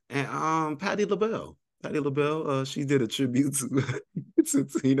 And Patti LaBelle, she did a tribute to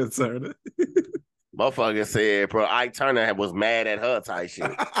Tina Turner. Motherfucker said, bro, Ike Turner was mad at her type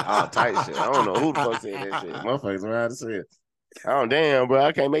shit. Oh, type shit. I don't know who the fuck said that shit. Motherfuckers around to say it. Oh, damn, bro.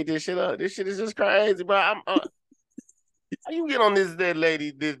 I can't make this shit up. This shit is just crazy, bro. How you get on this dead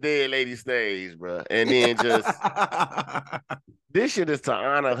lady stage, bro, and then just this shit is to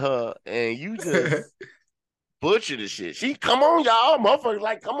honor her, and you just butcher the shit. She come on, y'all, motherfuckers.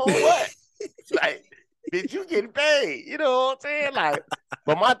 Like, come on, what? Like, did you get paid? You know what I'm saying? Like,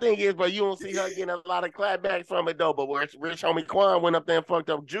 but my thing is, bro, you don't see her getting a lot of clapback from it though. But where Rich Homie Quan went up there and fucked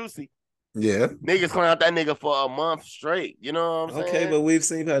up Juicy. Yeah. Niggas clowned that nigga for a month straight. You know what I'm saying? Okay, but we've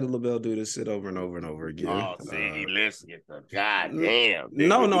seen Patti LaBelle do this shit over and over and over again. Oh, see, let's get the goddamn.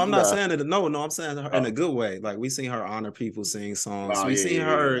 No, I'm not saying it. No, I'm saying her in a good way. Like, we seen her honor people, sing songs. We seen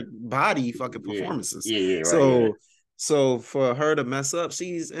her body fucking performances. Yeah, right. So for her to mess up,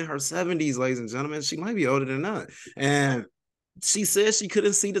 she's in her 70s, ladies and gentlemen. She might be older than that. And she said she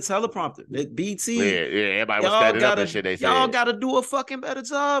couldn't see the teleprompter. That BT, everybody was standing up and shit. They said y'all got to do a fucking better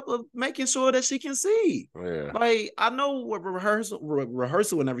job of making sure that she can see. Yeah. Like, I know what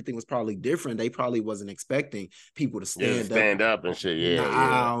rehearsal and everything was probably different. They probably wasn't expecting people to stand up and shit.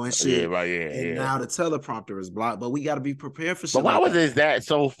 And shit. Yeah, right. And now the teleprompter is blocked, but we got to be prepared for shit. But why was that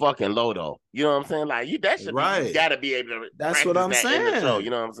so fucking low though? You know what I'm saying? Like, you got to be able to. That's what I'm saying. In the show, you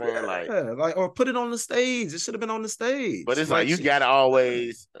know what I'm saying? Like, or put it on the stage. It should have been on the stage. But it's like you gotta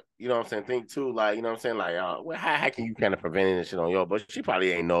always, you know what I'm saying, think too, like, you know what I'm saying, like, well, how can you kind of prevent this shit on your? But she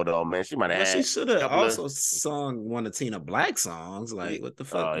probably ain't know though, man. She might have. She should have also sung one of Tina Black's songs, like, what the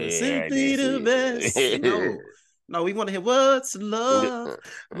fuck? Simply the best. No, we want to hear what's love,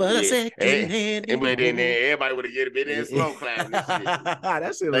 but a second hand. And then everybody would have been in slow clap.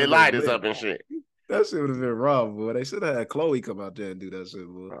 That shit. They light us up and shit. That shit would have been wrong, boy. They should have had Chloe come out there and do that shit,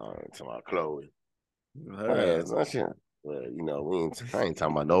 boy. Talking about Chloe. Well, you know, I ain't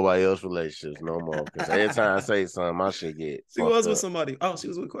talking about nobody else's relationships no more. Because every time I say something, my shit get. She was with somebody. Oh, she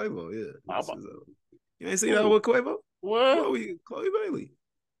was with Quavo. Yeah. You ain't see that with Quavo? What? Chloe Bailey.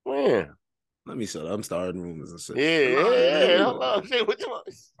 When? Let me shut up. I'm starting rumors and shit. Yeah. Hello, shit. What you want?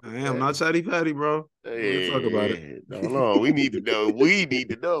 I'm not Chatty Patty, bro. Hey, talk about it. No. We need to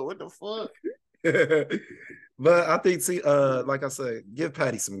know. What the fuck? But I think, like I said, give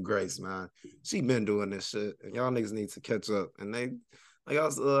Patty some grace, man. She been doing this shit, and y'all niggas need to catch up. And I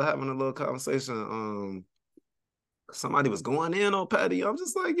was having a little conversation. Somebody was going in on Patty. I'm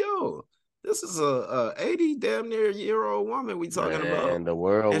just like, yo, this is a 80 damn near year-old woman we talking about. And the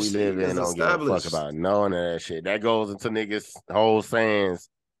world we live in don't give a fuck about none of that shit. That goes into niggas' whole sayings.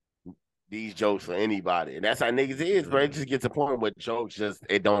 These jokes for anybody, and that's how niggas is, bro. It just gets to a point where jokes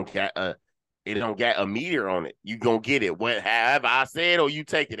it don't get a meter on it. You gonna get it. However I said, or you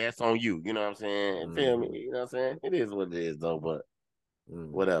take it, that's on you. You know what I'm saying? Feel me? You know what I'm saying? It is what it is, though, but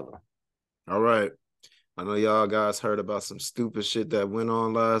whatever. All right. I know y'all guys heard about some stupid shit that went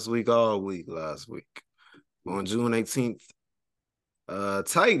on last week. On June 18th,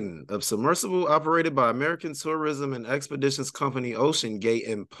 Titan, a submersible operated by American Tourism and Expeditions Company OceanGate,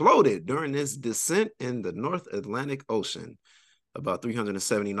 imploded during its descent in the North Atlantic Ocean, about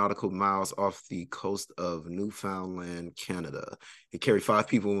 370 nautical miles off the coast of Newfoundland, Canada. It carried 5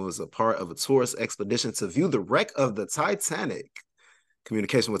 people and was a part of a tourist expedition to view the wreck of the Titanic.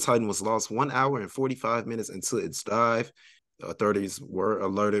 Communication with Titan was lost 1 hour and 45 minutes into its dive. Authorities were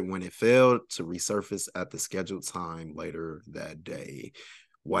alerted when it failed to resurface at the scheduled time later that day.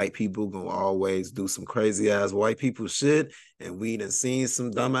 White people gonna always do some crazy ass white people shit, and we done seen some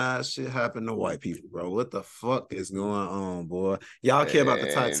dumbass shit happen to white people, bro. What the fuck is going on, boy? Y'all care about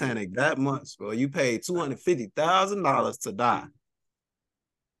the Titanic that much, bro? You paid $250,000 to die.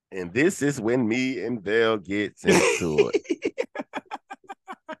 And this is when me and Bell gets into it.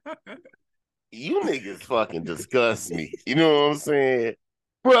 You niggas fucking disgust me. You know what I'm saying?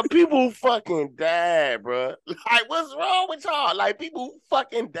 Bro, people fucking died, bro. Like, what's wrong with y'all? Like, people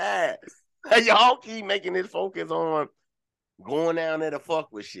fucking died. Like, y'all keep making this focus on going down there to fuck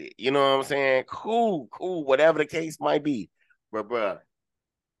with shit. You know what I'm saying? Cool, whatever the case might be. But, bro,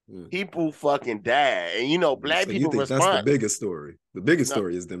 people fucking died. And, you know, black people respond. That's the biggest story. The biggest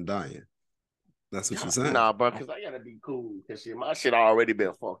story is them dying. That's what you're saying. Nah, bro, because I gotta be cool. Because my shit already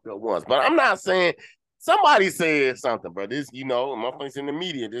been fucked up once. But I'm not saying somebody said something, bro. This, you know, my place in the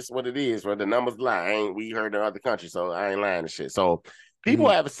media, this is what it is, bro. The numbers lie. We heard in other countries, so I ain't lying and shit. So people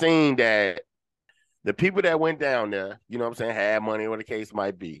have seen that the people that went down there, you know what I'm saying, had money, or the case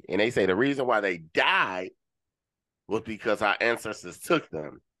might be. And they say the reason why they died was because our ancestors took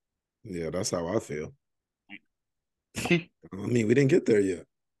them. Yeah, that's how I feel. I mean, we didn't get there yet.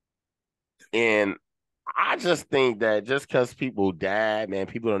 And I just think that just because people died, man,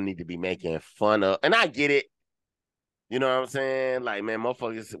 people don't need to be making fun of. And I get it. You know what I'm saying? Like, man,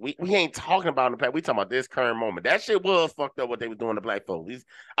 motherfuckers, we ain't talking about in the past. We talking about this current moment. That shit was fucked up what they was doing to black folks.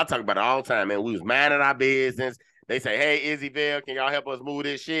 I talk about it all the time, man. We was mad at our business. They say, hey, Izzyville, can y'all help us move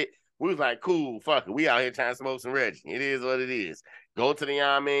this shit? We was like, cool, fuck it. We out here trying to smoke some Reggie. It is what it is. Go to the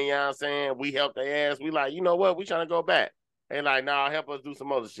Young Man, you know what I'm saying? We helped their ass. We like, you know what? We trying to go back. They like, nah, help us do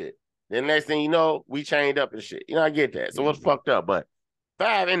some other shit. Then next thing you know, we chained up and shit. You know, I get that. So it's fucked up. But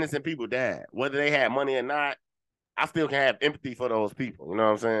 5 innocent people died. Whether they had money or not, I still can have empathy for those people. You know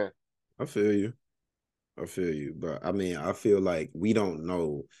what I'm saying? I feel you. But I mean, I feel like we don't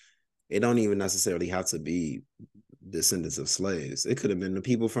know. It don't even necessarily have to be descendants of slaves. It could have been the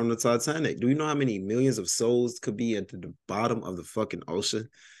people from the Titanic. Do you know how many millions of souls could be at the bottom of the fucking ocean?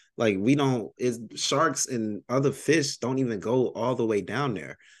 Like, sharks and other fish don't even go all the way down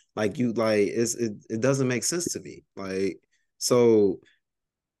there. Like, it doesn't make sense to me. Like, so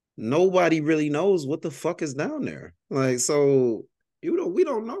nobody really knows what the fuck is down there. Like, so we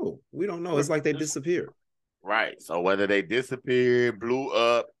don't know. We don't know. It's like they disappeared. Right. So whether they disappeared, blew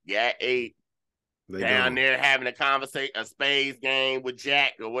up, got ate, down there having a spades game with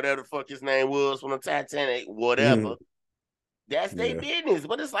Jack or whatever the fuck his name was from the Titanic, whatever. That's their business.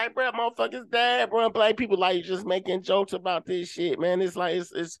 But it's like, bro, motherfuckers dead, bro. Black people like just making jokes about this shit, man. It's like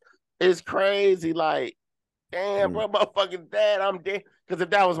it's crazy. Like, damn, bro, motherfuckers dead. I'm dead. Because if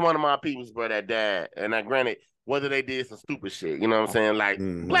that was one of my peoples, bro, that died, and I granted, whether they did some stupid shit, you know what I'm saying? Like,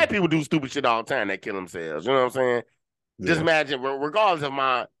 black people do stupid shit all the time. They kill themselves. You know what I'm saying? Yeah. Just imagine, regardless of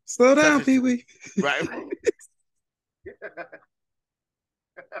my slow down, Pee Wee. Right.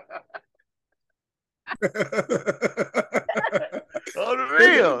 On the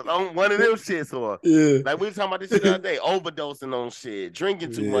real, on one of them shits, or like we were talking about this shit the other day, overdosing on shit,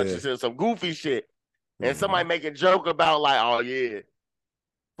 drinking too much and shit, some goofy shit, and somebody make a joke about like, oh yeah,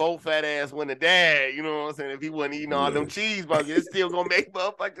 Faux fat ass wouldn't have died, you know what I'm saying? If he wasn't eating all them cheeseburgers, it's still gonna make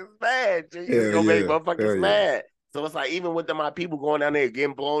motherfuckers mad. It's gonna make motherfuckers mad. So it's like, even with my people going down there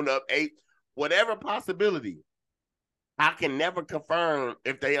getting blown up, whatever possibility, I can never confirm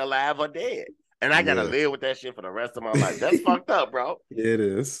if they alive or dead. And I gotta live with that shit for the rest of my life. That's fucked up, bro. It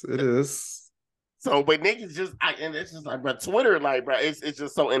is. So, but niggas and it's just like, bro, Twitter, like, bro, it's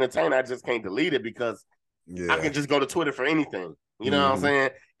just so entertaining. I just can't delete it because I can just go to Twitter for anything. You know what I'm saying?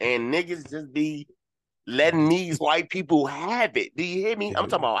 And niggas just be letting these white people have it. Do you hear me? I'm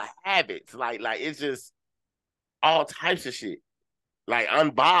talking about habits. Like it's just all types of shit. Like,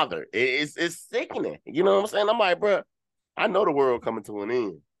 unbothered. It's sickening. You know what I'm saying? I'm like, bro, I know the world coming to an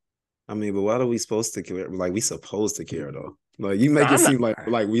end. I mean, but why are we supposed to care? Like, we supposed to care though. Like, you make it seem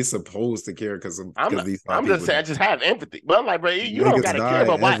like we supposed to care because these. I'm just saying, I just have empathy. But I'm like, bro, you don't gotta care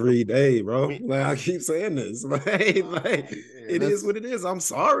about every day, bro. Like, I keep saying this. Like it is what it is. I'm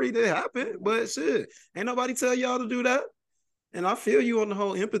sorry that happened, but shit, ain't nobody tell y'all to do that. And I feel you on the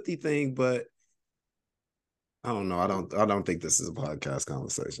whole empathy thing, but I don't know. I don't think this is a podcast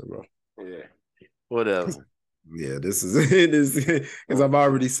conversation, bro. Yeah, whatever. Yeah, this is it. Because I've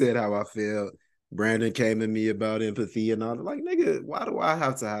already said how I feel. Brandon came at me about empathy and all. Like, nigga, why do I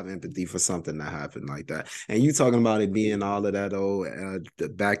have to have empathy for something that happened like that? And you talking about it being all of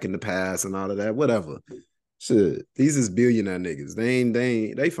that, back in the past and all of that, whatever. Shit, these is billionaire niggas.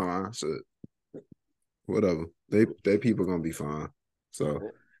 They fine. Shit, whatever. They people gonna be fine.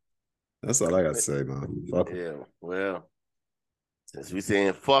 So that's all I got to say, man. Fuck yeah, well. Since we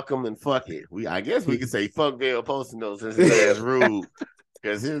saying fuck them and fuck it, I guess we could say fuck Bill posting those since his ass rude.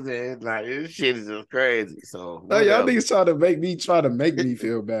 Because his ass, like, this shit is just crazy. So y'all niggas try to make me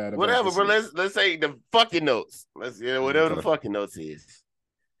feel bad. Whatever, bro. Let's say the fucking notes. Whatever the fucking notes is.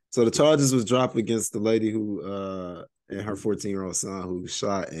 So the charges was dropped against the lady who and her 14-year-old son who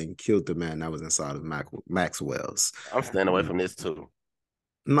shot and killed the man that was inside of Maxwell's. I'm staying away from this too.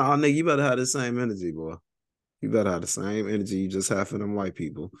 Nah, nigga, you better have the same energy, boy. You better have the same energy you just have for them white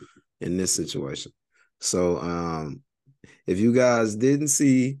people in this situation. So if you guys didn't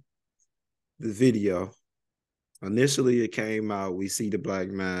see the video, initially it came out, we see the black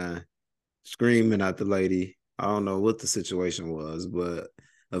man screaming at the lady. I don't know what the situation was, but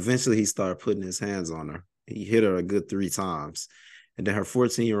eventually he started putting his hands on her. He hit her a good 3 times. And then her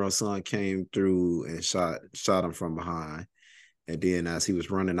 14-year-old son came through and shot him from behind. And then as he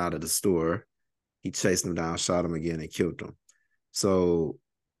was running out of the store, he chased him down, shot him again, and killed him. So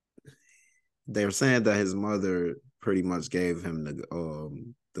they were saying that his mother pretty much gave him the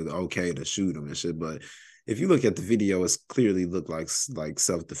okay to shoot him and shit. But if you look at the video, it's clearly looked like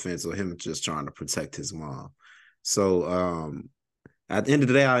self-defense or him just trying to protect his mom. So at the end of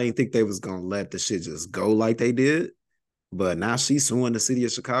the day, I didn't think they was gonna let the shit just go like they did. But now she's suing the city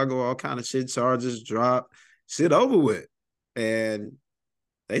of Chicago, all kind of shit, charges drop, shit over with. And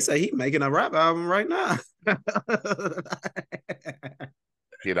they say he making a rap album right now.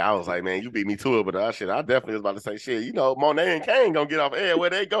 Shit, I was like, man, you beat me to it, but shit, I definitely was about to say, shit, you know, Monet and Kane gonna get off air where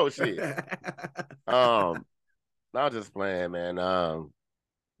they go, shit. Not just playing, man.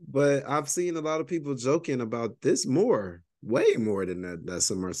 But I've seen a lot of people joking about this way more than that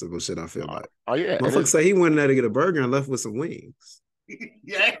submersible shit. I feel like. Oh yeah, motherfucker say he went there to get a burger and left with some wings.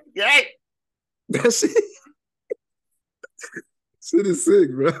 yeah. That shit is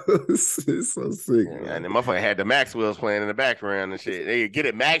sick, bro. It's so sick. Yeah, and the motherfucker had the Maxwells playing in the background and shit. They get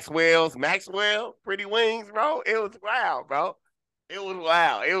it, Maxwell, Pretty Wings, bro. It was wild, bro. It was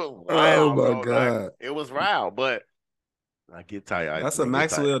wild. Oh my bro. God. Like, it was wild, but I get tired. That's a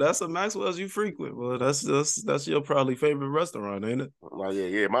Maxwell. That's a Maxwell's you frequent. Well, that's your probably favorite restaurant, ain't it? Oh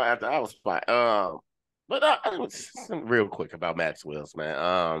yeah. My after hours spot. But real quick about Maxwell's,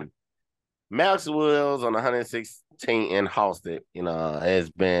 man. Maxwell's on 116 in Halsted, you know, has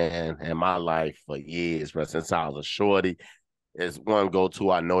been in my life for years, bro. Since I was a shorty. It's one go-to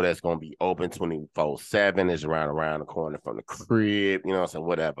I know that's gonna be open 24/7. It's around the corner from the crib, you know what I'm saying?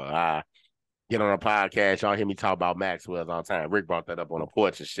 Whatever. I get on a podcast, y'all hear me talk about Maxwell's all the time. Rick brought that up on the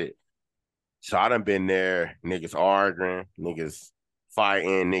porch and shit. So I done been there, niggas arguing, niggas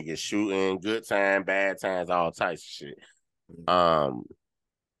fighting, niggas shooting, good time, bad times, all types of shit.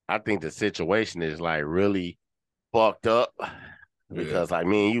 I think the situation is like really fucked up because like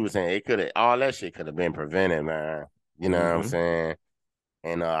me and you was saying all that shit could have been prevented, man. You know what I'm saying?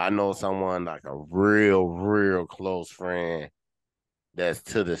 And I know someone like a real close friend that's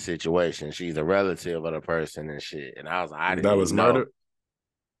to the situation. She's a relative of the person and shit. And I was like, I didn't know. That was murder?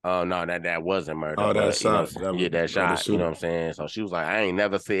 Oh, no, that wasn't murder. Oh, that shot. That shot. You know what I'm saying? So she was like, I ain't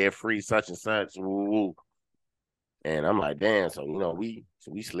never said free such and such. Woo, woo. And I'm like, damn. So, you know, we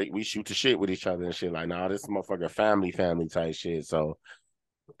shoot the shit with each other and shit. Like, nah, this motherfucker family type shit. So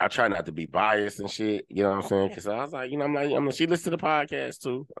I try not to be biased and shit. You know what I'm saying? Because I was like, you know, she listens to the podcast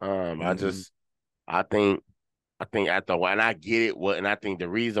too. I think after a while, and I get it. And I think the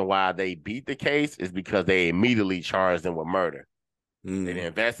reason why they beat the case is because they immediately charged them with murder. They didn't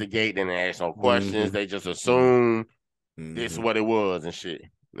investigate, they didn't ask no questions. They just assumed this is what it was and shit.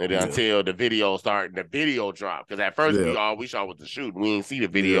 And until the video dropped. Because at first we saw was the shoot. We didn't see the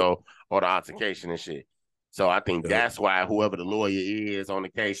video or the altercation and shit. So I think that's why whoever the lawyer is on the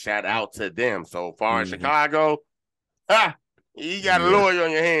case, shout out to them. So far in Chicago, you got a lawyer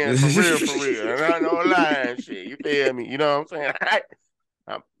on your hands for real. And I know lying shit. You feel me? You know what I'm saying? All right.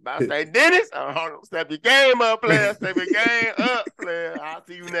 I'm about to say, Dennis, step your game up, player. Step your game up, player. I'll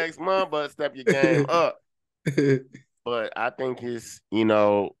see you next month, but step your game up. But I think it's, you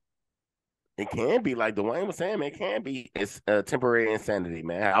know, it can be like Dwayne was saying, man, it's temporary insanity,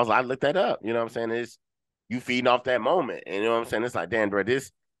 man. I looked that up. You know what I'm saying? It's you feeding off that moment. And you know what I'm saying? It's like, damn, bro,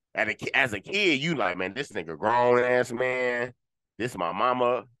 this as a kid, you like, man, this nigga grown ass man. This is my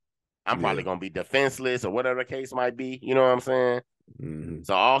mama. I'm probably gonna be defenseless or whatever the case might be. You know what I'm saying?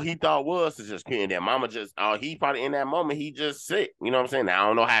 So all he thought was to just kill that mama. He probably in that moment he just sick. You know what I'm saying? Now I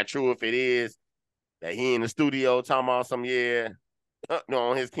don't know how true if it is that he in the studio talking about some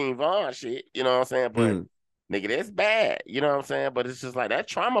on his King Von shit. You know what I'm saying? But nigga, that's bad. You know what I'm saying? But it's just like that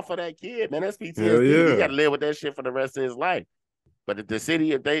trauma for that kid, man. That's PTSD. He got to live with that shit for the rest of his life. But if the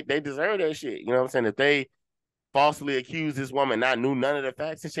city, if they deserve that shit, you know what I'm saying? If they falsely accuse this woman, not knew none of the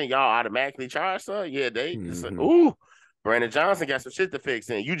facts and shit, y'all automatically charged her. Yeah, ooh. Brandon Johnson got some shit to fix,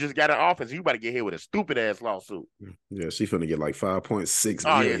 and you just got in office. You about to get hit with a stupid ass lawsuit. Yeah, she finna get like 5.6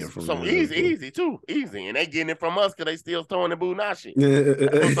 million from so easy, and they getting it from us because they still throwing the boo shit.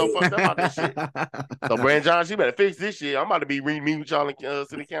 That's so fucked up about this shit. So Brandon Johnson, you better fix this shit. I'm about to be meeting with y'all in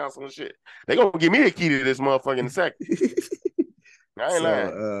city council and shit. They gonna give me a key to this motherfucker in a second. I ain't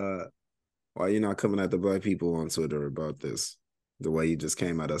lying. Why you not coming at the black people on Twitter about this? The way you just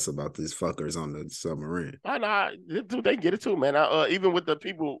came at us about these fuckers on the submarine. They get it too, man. Even with the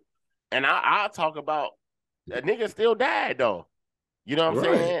people, and I'll talk about a nigga still died though. You know what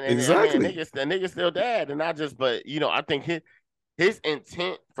I'm saying? And, exactly. And the nigga still died, and but you know, I think his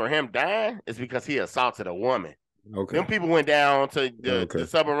intent for him dying is because he assaulted a woman. Okay. Them people went down to the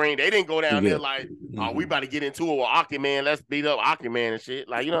submarine. They didn't go down there like, oh, we about to get into it with Aquaman. Let's beat up Aquaman and shit.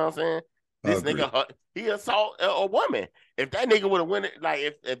 Like, you know what I'm saying? This nigga, he assault a woman. If that nigga would have went,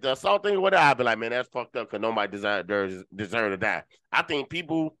 like, if the assault thing would have, I'd be like, man, that's fucked up because nobody deserve to die. I think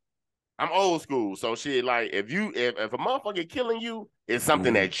people, I'm old school, so shit, like, if a motherfucker killing you is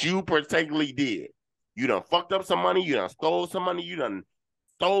something that you particularly did, You done fucked up some money. You done stole some money. You done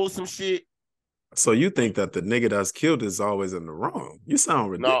stole some shit. So you think that the nigga that's killed is always in the wrong? You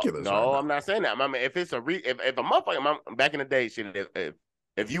sound ridiculous. No, right now. I'm not saying that. I mean, if it's if a motherfucker back in the day, shit,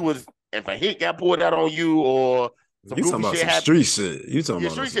 if a hit got pulled out on you or some you talking about shit some street shit. You talking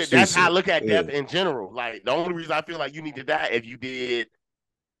about street some shit. Street That's shit. how I look at death in general. Like the only reason I feel like you need to die if you did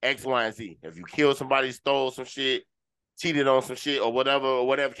X, Y, and Z. If you killed somebody, stole some shit, cheated on some shit, or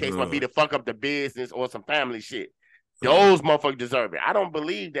whatever case might be, to fuck up the business or some family shit. Those motherfuckers deserve it. I don't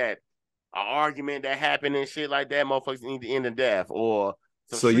believe that an argument that happened and shit like that, motherfuckers need to end in death or.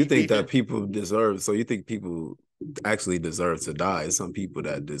 So you think that people deserve? So you think people actually deserve to die? Some people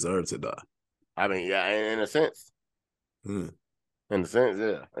that deserve to die. I mean, yeah, in a sense. In a sense,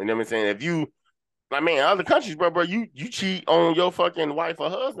 yeah. You know what I'm saying? If you, I mean, other countries, bro, you cheat on your fucking wife or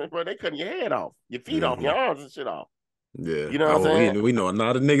husband, bro, they cutting your head off, your feet off, your arms and shit off. Yeah, you know what I'm saying? We know a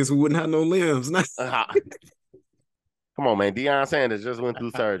lot of niggas who wouldn't have no limbs. Come on, man. Deion Sanders just went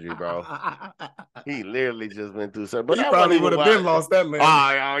through surgery, bro. He literally just went through surgery. But he probably would have been lost that limb.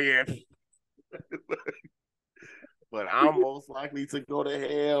 Oh yeah. But I'm most likely to go to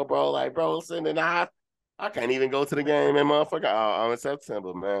hell, bro. Like, bro, sending I can't even go to the game in motherfucker in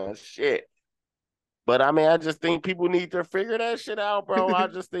September, man. Shit. But I mean, I just think people need to figure that shit out, bro. I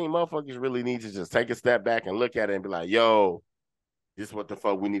just think motherfuckers really need to just take a step back and look at it and be like, yo, this is what the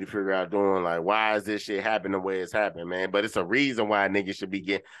fuck we need to figure out doing. Like, why is this shit happening the way it's happening, man? But it's a reason why niggas should be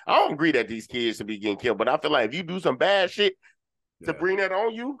getting. I don't agree that these kids should be getting killed, but I feel like if you do some bad shit to bring that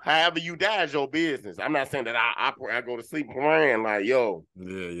on you, however you die is your business. I'm not saying that I go to sleep praying like, yo,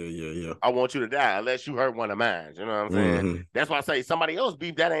 yeah. I want you to die unless you hurt one of mine. You know what I'm saying? That's why I say somebody else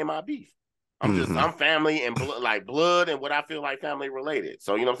beef, that ain't my beef. I'm family and blood and what I feel like family related.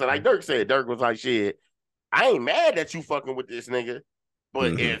 So, you know what I'm saying? Like Dirk said, Dirk was like, shit, I ain't mad that you fucking with this nigga,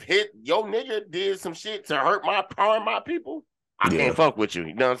 but if your nigga did some shit to hurt my people, I can't fuck with you.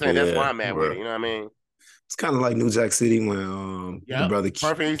 You know what I'm saying? That's why I'm mad with it. You know what I mean? It's kind of like New Jack City when the brother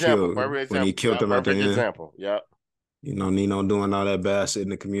when he killed him at the end. Example. Yep. You know, Nino doing all that bad shit in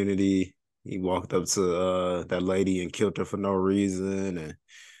the community. He walked up to that lady and killed her for no reason, and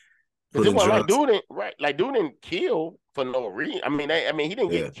it wasn't like dude didn't kill for no reason. I mean, he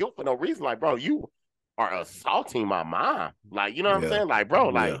didn't get killed for no reason. Like, bro, you are assaulting my mom. Like, you know what I'm saying? Like, bro,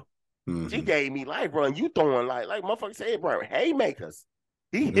 like she gave me life, bro, and you throwing like motherfucker said, bro, haymakers.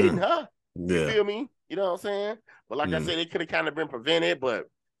 He hitting her. You feel me? You know what I'm saying? But like I said, it could have kind of been prevented. But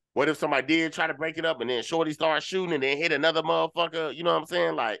what if somebody did try to break it up and then Shorty started shooting and then hit another motherfucker? You know what I'm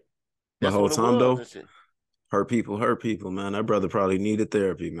saying? Like the whole time though. Hurt people, man. That brother probably needed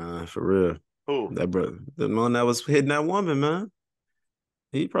therapy, man. For real. Who? That brother, the one that was hitting that woman, man.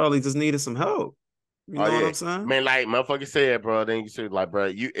 He probably just needed some help. You know what I'm saying? Man, like motherfucker said, bro. Then you said, like,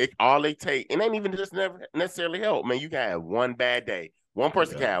 bro, all they take, it ain't even just never necessarily help. Man, you can have one bad day. One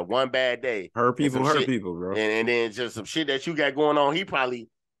person can have one bad day. Hurt people, bro. And then just some shit that you got going on. He probably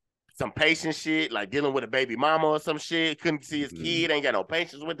some patient shit, like dealing with a baby mama or some shit. Couldn't see his kid, ain't got no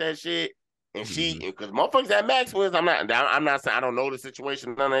patience with that shit. And because motherfuckers at Maxwell's, I'm not saying I don't know the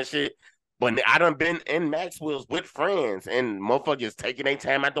situation, none of that shit. But I done been in Maxwell's with friends and motherfuckers taking their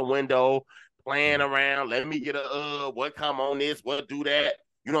time at the window, playing around. Let me get what come on this, what do that.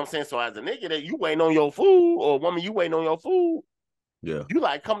 You know what I'm saying? So as a nigga that you waiting on your food, or a woman you waiting on your food, you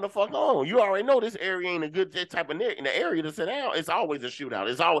like come the fuck on. You already know this area ain't a good type of in the area to sit down. It's always a shootout.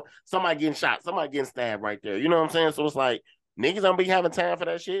 It's always somebody getting shot, somebody getting stabbed right there. You know what I'm saying? So it's like niggas don't be having time for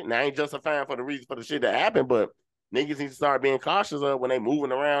that shit. And I ain't justifying for the reason for the shit that happened, but niggas need to start being cautious of when they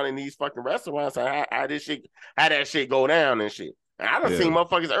moving around in these fucking restaurants and how that shit go down and shit. And I done seen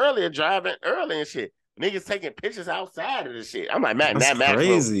motherfuckers earlier driving early and shit. Niggas taking pictures outside of the shit. I'm like, man, that's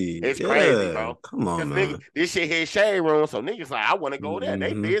crazy. It's crazy, bro. Come on, man. This shit hit shade room, so niggas like, I want to go there.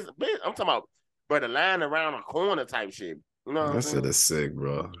 They busy. I'm talking about, bro, the line around a corner type shit. You know what I'm saying? That shit is sick,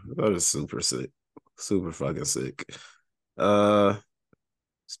 bro. That is super sick. Super fucking sick.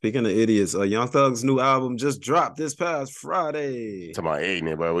 Speaking of idiots, Young Thug's new album just dropped this past Friday. Talking about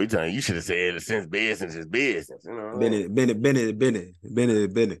ignorant, bro. We telling you should have said it since business is business. You know, Bennett.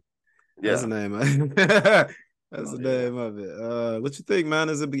 Yeah. That's the name of it. That's the name of it. What you think, man?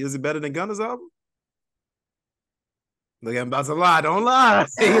 Is it better than Gunna's album? Look, I'm about to lie. Don't lie.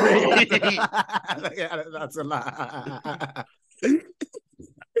 Look, I'm about to lie.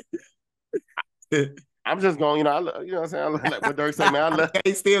 I'm just going, you know what I'm saying? I like what Dirk said, man.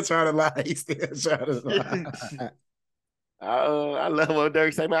 He's still trying to lie. I love what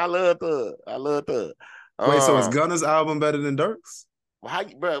Dirk said, man. I love Thug. Wait, so is Gunna's album better than Dirk's? Why,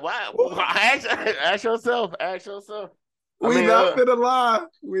 bro? Why? Ask yourself. We not finna lie.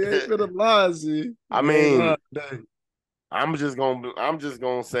 We ain't finna lie, G. I mean, I'm just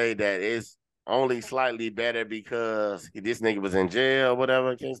gonna say that it's only slightly better because this nigga was in jail, whatever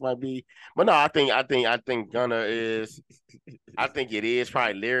the case might be. But no, I think Gunna is. I think it is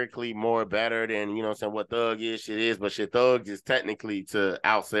probably lyrically more better than what Thug is. Shit is, but shit Thug is technically to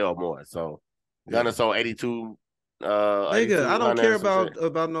outsell more. So Gunna sold 82. Nigga, I don't care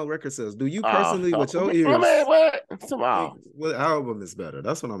about no record sales. Do you personally, with your ears, what album is better?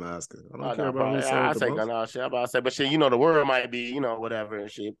 That's what I'm asking. I don't care about who sold I the say most. Gunna, shit. I'm about to say, but shit, the word might be, whatever and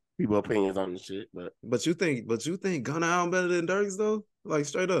shit. People opinions on the shit, but you think Gunna album better than Durk's though? Like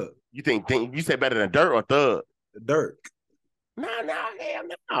straight up. You think you say better than Dirt or Thug? Durk. No,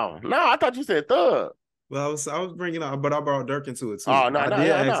 hell no. I thought you said Thug. Well, I was bringing up, but I brought Durk into it too. Oh no, I thought,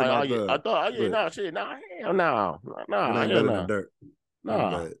 hell no. It ain't better than Durk.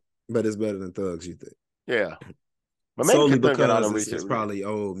 No, but it's better than Thugs. You think? Yeah, but maybe solely because it's probably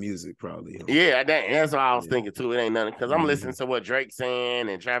old music, probably. Huh? Yeah, that's what I was thinking too. It ain't nothing because I'm listening to what Drake's saying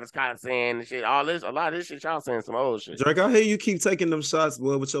and Travis Scott saying and shit. A lot of this shit y'all saying some old shit. Drake, I hear you keep taking them shots,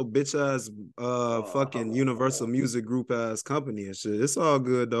 boy, with your bitch ass, fucking Universal Music Group ass company and shit. It's all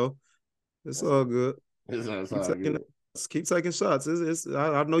good though. It's all good. Keep taking shots.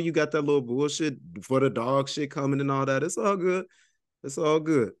 I know you got that little bullshit for the dog shit coming and all that. It's all good. It's all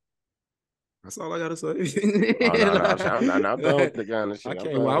good. That's all I gotta say. I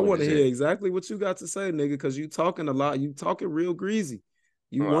want to hear exactly what you got to say, nigga, because you talking a lot. You talking real greasy.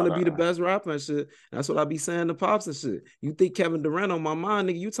 You want to be the best rapper and shit. That's what I be saying to Pops and shit. You think Kevin Durant on my mind,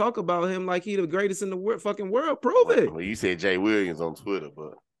 nigga? You talk about him like he the greatest in the fucking world. Prove it. Well, you said Jay Williams on Twitter,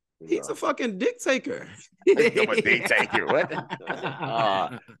 but he's a fucking dictator. A dictator. What?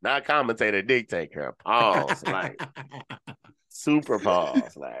 Not commentator, dictator. Pause. Like super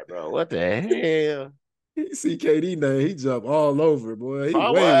pause. Like, bro, what the hell? You see KD name, he jump all over, boy. He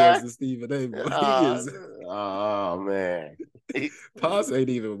way worse than Stephen A. Boy. He is. Oh man. Pause ain't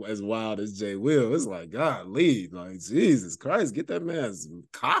even as wild as Jay Will. It's like, golly, like Jesus Christ, get that man's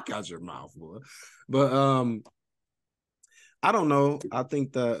cock out your mouth, boy. But I don't know. I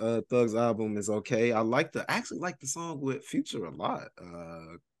think that Thug's album is okay. I actually like the song with Future a lot.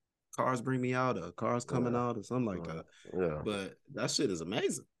 Cars Bring Me Out, or Cars Coming Out, or something like that. Yeah. But that shit is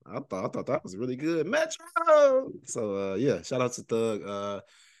amazing. I thought that was really good. Metro. So yeah, shout out to Thug.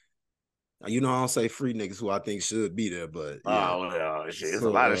 I don't say free niggas who I think should be there, but yeah. Oh well, shit. It's a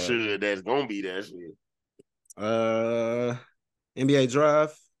lot of should that's gonna be there. Shit. NBA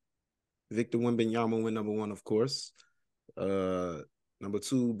draft. Victor Wembanyama went number 1, of course. Number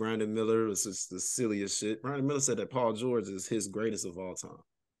 2, Brandon Miller. It's just the silliest shit. Brandon Miller said that Paul George is his greatest of all time.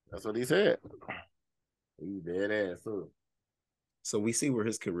 That's what he said. He dead ass too. So we see where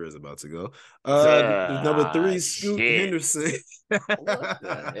his career is about to go. Number 3, Scoot Henderson.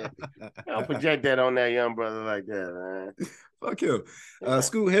 Don't project that on that young brother like that, man. Fuck him.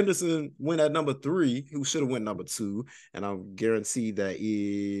 Scoot Henderson went at number 3, who should have went number 2. And I'm guaranteed that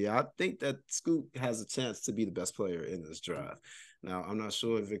I think that Scoot has a chance to be the best player in this draft. Now, I'm not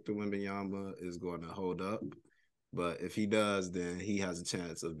sure if Victor Wembanyama is going to hold up. But if he does, then he has a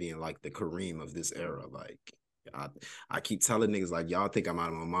chance of being like the Kareem of this era. Like, I keep telling niggas, like, y'all think I'm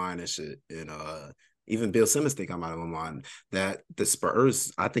out of my mind and shit. And even Bill Simmons think I'm out of my mind. That the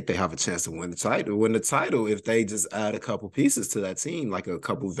Spurs, I think they have a chance to win the title if they just add a couple pieces to that team, like a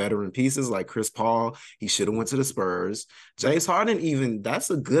couple veteran pieces, like Chris Paul. He should have went to the Spurs. James Harden, even, that's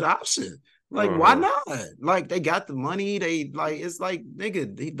a good option. Like, why not? Like, they got the money. It's like,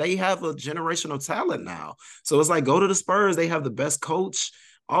 nigga, they have a generational talent now. So it's like, go to the Spurs. They have the best coach,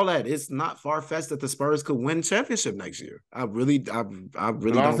 all that. It's not far-fetched that the Spurs could win championship next year. I really don't think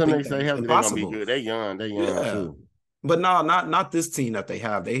that's possible. They're young too. But no, not this team that they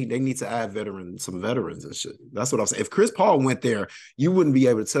have. They need to add some veterans and shit. That's what I'm saying. If Chris Paul went there, you wouldn't be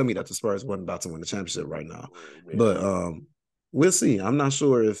able to tell me that the Spurs weren't about to win the championship right now. But we'll see. I'm not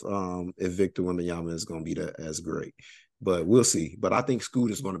sure if Victor Wembanyama is going to be that as great, but we'll see. But I think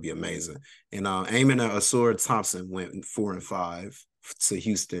Scoot is going to be amazing. And Amen and Ausar Thompson went 4 and 5 to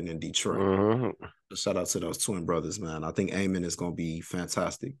Houston and Detroit. Shout out to those twin brothers, man. I think Amen is going to be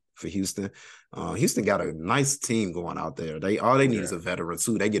fantastic for Houston. Houston got a nice team going out there. All they need is a veteran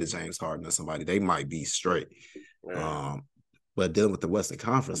too. They get a James Harden or somebody, they might be straight. But dealing with the Western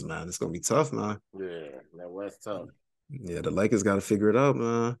Conference, man, it's going to be tough, man. Yeah, that West tough. Yeah, the Lakers got to figure it out,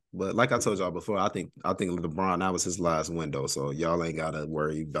 man. But like I told y'all before, I think LeBron, that was his last window. So y'all ain't got to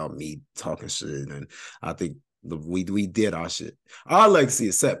worry about me talking shit. And I think we did our shit. Our legacy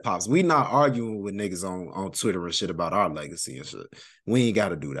is set, Pops. We not arguing with niggas on Twitter and shit about our legacy and shit. We ain't got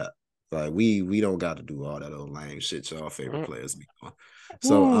to do that. Like we don't got to do all that old lame shit y'all favorite players be on.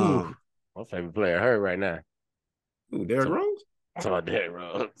 So my favorite player hurt right now. Ooh, Derrick Rose? Talk Derrick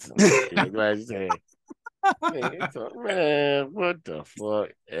Rose. Glad you said. Man, what the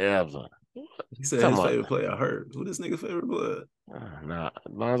fuck ever? He said his favorite player hurt. Who this nigga favorite player? Nah,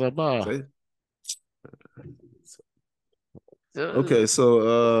 Lonzo Ball. Okay,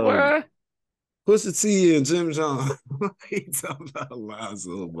 so Pusha T and Jim Jones. He talking about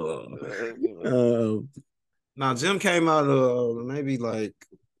Lonzo Ball. Now Jim came out maybe like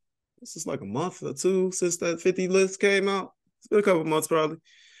this is like a month or two since that 50 list came out. It's been a couple months probably.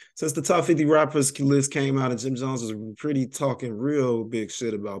 Since the top 50 rappers list came out, and Jim Jones was pretty talking real big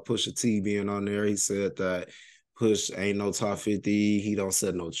shit about Pusha T being on there. He said that Push ain't no top 50. He don't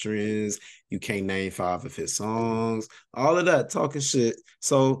set no trends. You can't name 5 of his songs. All of that talking shit.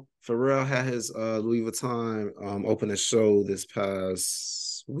 So Pharrell had his Louis Vuitton opening show this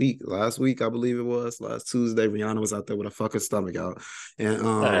past week. Last week, I believe it was. Last Tuesday, Rihanna was out there with a fucking stomach out. And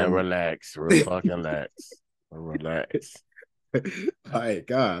relax. Relax. All right,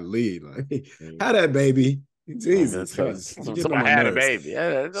 God, lead. Like, had that baby. Jesus. Somebody had a baby.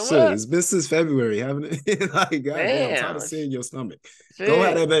 Shit, it's been since February, haven't it? Like, goddamn, I'm tired of seeing your stomach. Shit. Go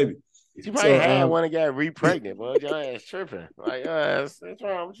have that baby. You probably had one and got re-pregnant, but your ass tripping. Like, what's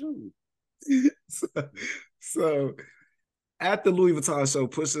wrong with you? So at the Louis Vuitton show,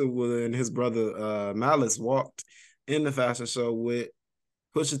 Pusha and his brother Malice walked in the fashion show with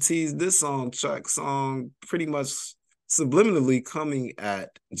Pusha T's This Song track song pretty much subliminally coming at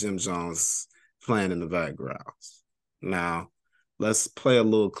Jim Jones playing in the background. Now, let's play a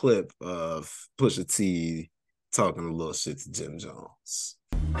little clip of Pusha T talking a little shit to Jim Jones.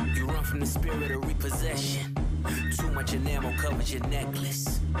 You run from the spirit of repossession. Too much enamel covers your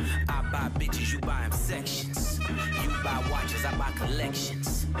necklace. I buy bitches, you buy them sections. You buy watches, I buy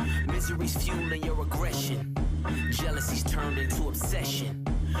collections. Misery's fueling your aggression. Jealousy's turned into obsession.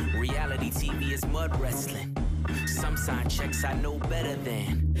 Reality TV is mud wrestling. Some sign checks I know better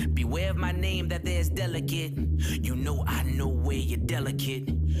than. Beware of my name that there's delicate. You know I know where you're delicate.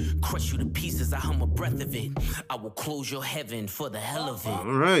 Crush you to pieces, I hum a breath of it. I will close your heaven for the hell of it.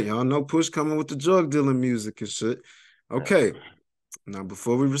 All right, y'all know Push coming with the drug dealing music and shit. Okay, now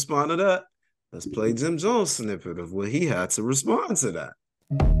before we respond to that, let's play Jim Jones' snippet of what he had to respond to that.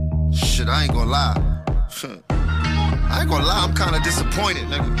 Shit, I ain't gonna lie. I ain't gonna lie, I'm kind of disappointed,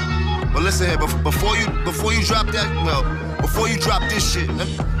 nigga. But listen here, before you drop that, before you drop this shit,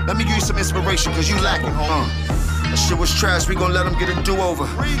 let me give you some inspiration, cause you lacking, homie. That shit was trash, we gon' let them get a do-over.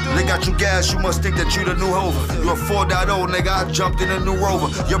 They got you gas, you must think that you the new Hover. You a 4.0, nigga, I jumped in a new Rover.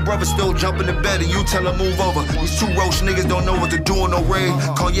 Your brother still jumping in bed and you tell him move over. These two roach niggas don't know what to do on no raid.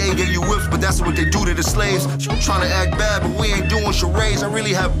 Kanye gave you whips, but that's what they do to the slaves. You trying to act bad, but we ain't doing charades. I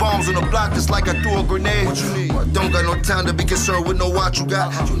really have bombs on the block just like I threw a grenade. What you need? I don't got no time to be concerned with no watch you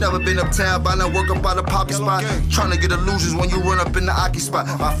got. You never been uptown by now, work up by the poppy spot. Trying to get illusions when you run up in the Aki spot.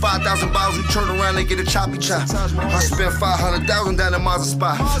 By 5,000 bottles, you turn around and get a choppy chop. I spent 500,000 down in Mazda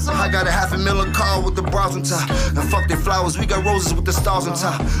spot. I got a $500,000 car with the bras on top. And fuck their flowers, we got roses with the stars on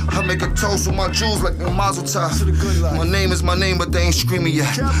top. I make a toast with my jewels like a mazel tov. My name is my name, but they ain't screaming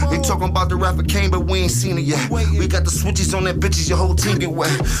yet. They talking about the rapper Kane, but we ain't seen it yet. We got the switches on that bitches, your whole team get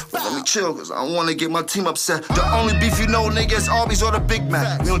wet. But let me chill, cause I don't wanna get my team upset. The only beef you know, nigga, is Arby's or the Big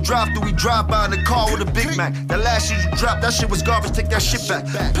Mac. We don't drive through, we drive by in the car with a Big Mac. That last shit you dropped, that shit was garbage, take that shit back.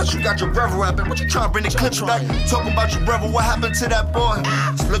 Plus you got your brother rapping, what you trying to bring the clips back? Talking about your brother, what happened to that boy?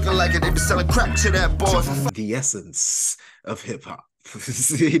 It's looking like it, they be selling crack to that boy. The essence of hip hop.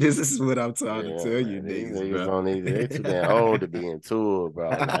 See, this is what I'm trying to tell you, niggas. They too damn old to be into it, bro.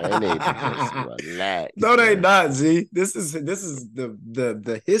 Like, they need to just relax. No, they not, G. This is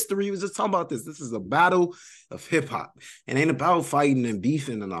the history. We was just talking about this. This is a battle of hip hop. It ain't about fighting and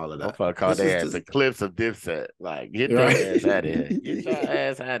beefing and all of that. I call their ass the clips of Dipset. Like, get your ass out of here. Get your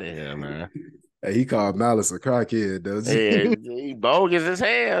ass out of here, man. Hey, he called Malice a crackhead, though. Yeah, he bogus as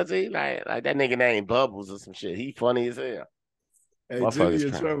hell. G. Like that nigga named Bubbles or some shit. He funny as hell. Hey, Jimmy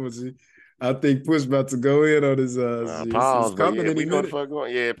in trouble, G. I think Push about to go in on his pause. We gonna fuck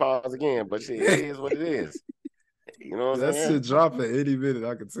going. Yeah, pause again. But shit, it is what it is. You know what I'm saying? That shit drop at any minute,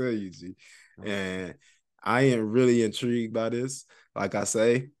 I can tell you, G. And I am really intrigued by this. Like I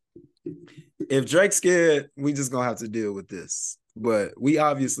say, if Drake's scared, we just gonna have to deal with this. But we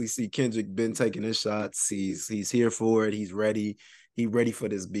obviously see Kendrick been taking his shots. He's here for it. He's ready. He ready for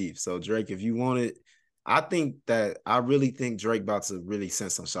this beef. So Drake, if you want it, I really think Drake about to really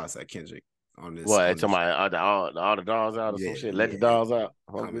send some shots at Kendrick. on this. What? To my all the dogs out or some shit. Let the dogs out.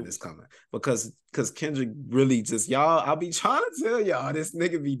 It's coming because Kendrick really just y'all. I'll be trying to tell y'all this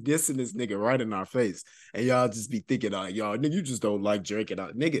nigga be dissing this nigga right in our face, and y'all just be thinking, y'all nigga, you just don't like Drake and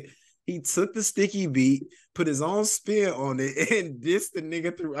nigga. He took the sticky beat, put his own spin on it, and dissed the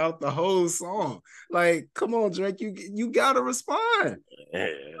nigga throughout the whole song. Like, come on, Drake, you gotta respond.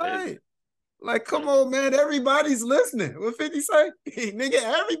 Like, come on, man. Everybody's listening. What 50 say? Nigga,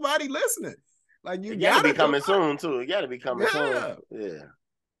 everybody listening. Like, you gotta be coming soon, too. It gotta be coming soon. Yeah.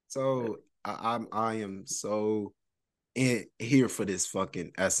 So I am so here for this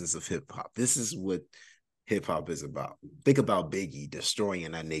fucking essence of hip hop. This is what hip hop is about. Think about Biggie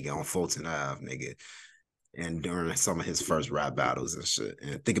destroying that nigga on Fulton Ave, nigga, and during some of his first rap battles and shit.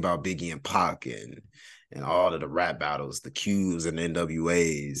 And think about Biggie and Pac and all of the rap battles, the Qs and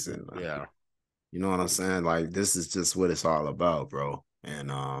NWAs, and you know what I'm saying? Like, this is just what it's all about, bro.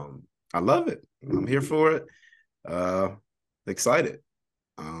 And I love it. I'm here for it. Excited.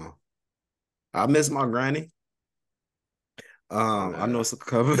 I miss my granny. I know it's a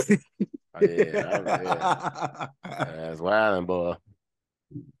cover. Yeah. That's wildin', boy.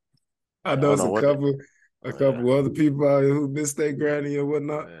 I know it's a couple other people out here who miss their granny or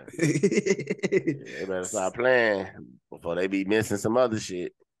whatnot. They better stop playing before they be missing some other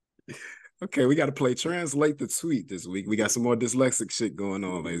shit. Okay, we got to play Translate the Tweet this week. We got some more dyslexic shit going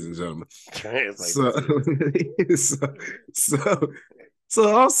on, ladies and gentlemen.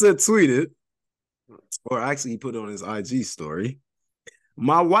 So Offset tweeted, or actually he put it on his IG story,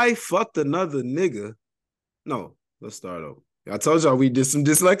 my wife fucked another nigga. No, let's start over. I told y'all we did some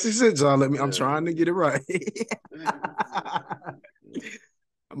dyslexic shit, y'all. I'm trying to get it right.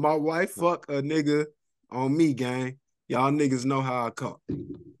 My wife fucked a nigga on me, gang. Y'all niggas know how I come.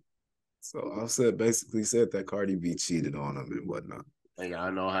 So Offset basically said that Cardi B cheated on him and whatnot. Hey,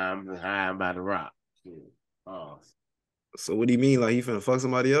 y'all know how I'm about to rock. So what do you mean? Like he finna fuck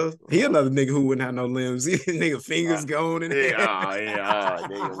somebody else? He another nigga who wouldn't have no limbs. He nigga fingers going in there.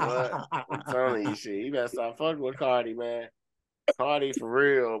 Nigga, what? I'm telling you, shit. You better stop fucking with Cardi, man. Cardi for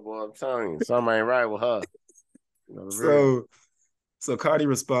real, boy. I'm telling you, something ain't right with her. So Cardi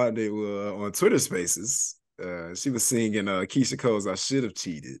responded on Twitter Spaces. She was singing Keisha Cole's "I Should Have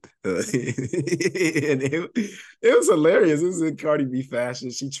Cheated," and it was hilarious. It was in Cardi B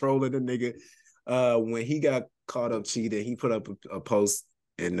fashion. She trolling the nigga. When he got caught up cheating, he put up a post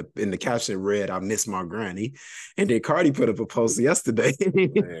and the caption read, "I miss my granny," and then Cardi put up a post yesterday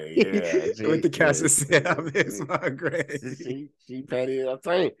with the caption said, "I miss my granny." She petty. I'm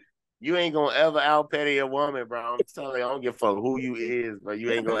telling you ain't gonna ever out petty a woman, bro. I'm telling you, I don't give a fuck who you is, but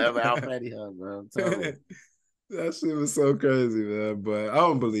you ain't gonna ever out petty her, bro. I'm telling you. That shit was so crazy, man. But I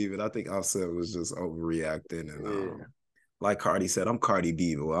don't believe it. I think Offset was just overreacting. And like Cardi said, I'm Cardi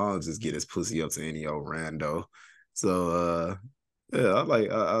B, but I don't just get his pussy up to any old rando. So,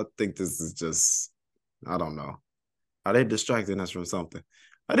 I think this is just, I don't know. Are they distracting us from something?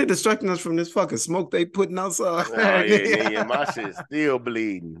 Are they distracting us from this fucking smoke they putting outside? Yeah, my shit's still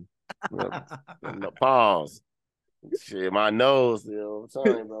bleeding. Pause. Shit, my nose, I'm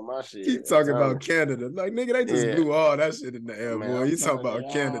telling you, bro, my shit. Keep talking about Canada. Like, nigga, they just blew all that shit in the air, man, boy. You talking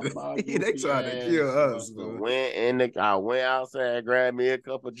about Canada. They trying to kill us, bro. I went outside, grabbed me a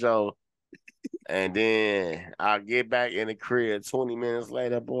cup of Joe, and then I get back in the crib 20 minutes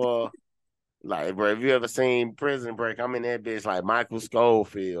later, boy. Like, bro, have you ever seen Prison Break? I'm in that bitch like Michael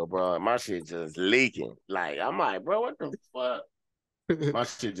Scofield, bro. My shit just leaking. Like, I'm like, bro, what the fuck? My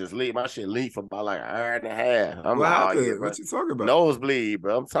shit just leak. My shit leak for about like an hour and a half. I'm like, what you talking about? Nosebleed,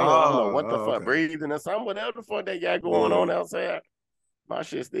 bro. I'm telling you, I don't know what the fuck, breathing or something, whatever the fuck they got going on outside. My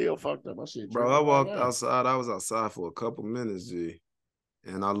shit still fucked up. My shit. Bro, I walked outside. I was outside for a couple minutes, G,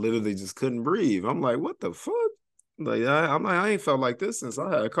 and I literally just couldn't breathe. I'm like, what the fuck? Like, I ain't felt like this since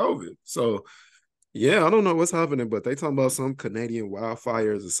I had COVID. So, yeah, I don't know what's happening, but they talking about some Canadian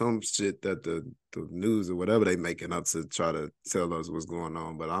wildfires or some shit that the news or whatever they making up to try to tell us what's going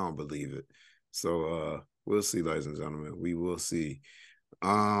on, but I don't believe it. So we'll see, ladies and gentlemen. We will see.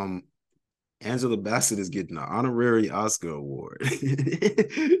 Angela Bassett is getting an honorary Oscar award.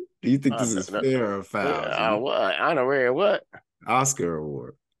 Do you think this is fair or foul? What? Honorary what? Oscar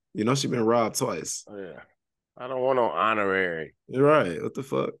award. You know, she been robbed twice. Oh, yeah. I don't want no honorary. You're right. What the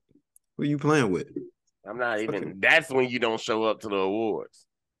fuck? Who you playing with? I'm not even. Okay. That's when you don't show up to the awards.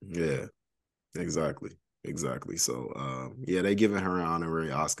 Yeah, exactly. So, they giving her an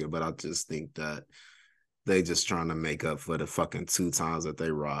honorary Oscar, but I just think that they just trying to make up for the fucking 2 times that they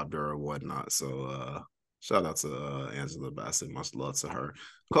robbed her or whatnot. So, shout out to Angela Bassett. Much love to her.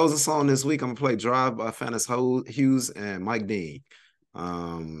 Closing song this week, I'm gonna play "Drive" by Fannis Hughes and Mike Dean.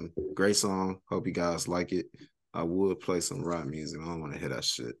 Great song. Hope you guys like it. I would play some rap music. I don't want to hear that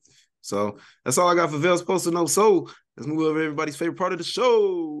shit. So that's all I got for Vale's Poster Note. So let's move over to everybody's favorite part of the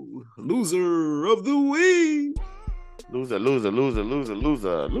show. Loser of the week. Loser.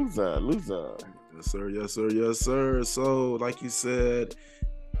 Yes, sir. So, like you said,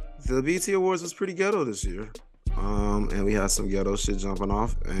 the BT Awards was pretty ghetto this year. And we had some ghetto shit jumping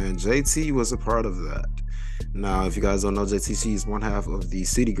off, and JT was a part of that. Now, if you guys don't know JT, she's one half of the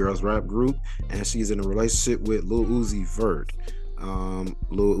City Girls rap group, and she's in a relationship with Lil Uzi Vert.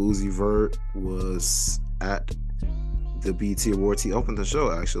 Lil Uzi Vert was at the BT Awards. He opened the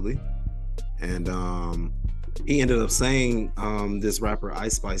show, actually, and he ended up saying this rapper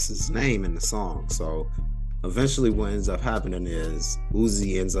Ice Spice's name in the song. So eventually what ends up happening is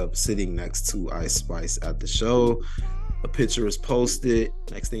Uzi ends up sitting next to Ice Spice at the show. A picture is posted.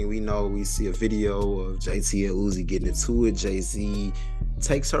 Next thing we know, we see a video of JT and Uzi getting into it. Jay-Z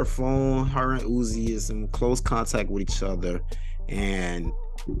takes her phone. Her and Uzi is in close contact with each other, and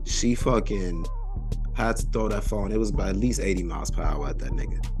she fucking had to throw that phone. It was by at least 80 miles per hour at that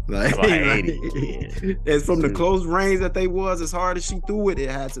nigga. Like 80. And from the close range that they was, as hard as she threw it,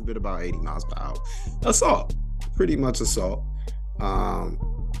 it had to be about 80 miles per hour. Assault. Pretty much assault.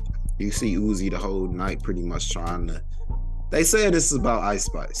 You see Uzi the whole night pretty much trying to. They said this is about Ice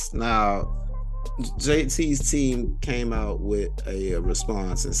Spice. Now, JT's team came out with a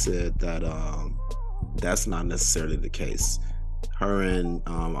response and said that that's not necessarily the case. Her and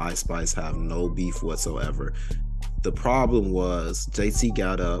Ice Spice have no beef whatsoever. The problem was JT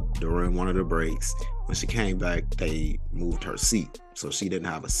got up during one of the breaks. When she came back, they moved her seat. So she didn't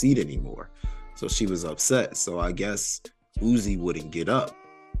have a seat anymore. So she was upset. So I guess Uzi wouldn't get up.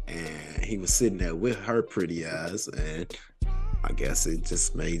 And he was sitting there with her pretty ass. And I guess it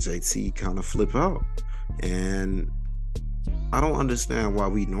just made JT kind of flip out. And I don't understand why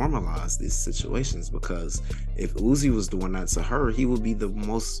we normalize these situations, because if Uzi was doing that to her, he would be the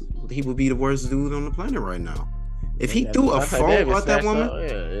worst dude on the planet right now. If he threw a phone at that woman,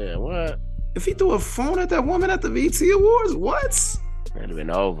 what? If he threw a phone at that woman at the BT Awards, what? It'd have been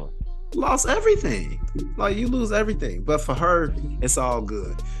over. Lost everything. Like, you lose everything. But for her, it's all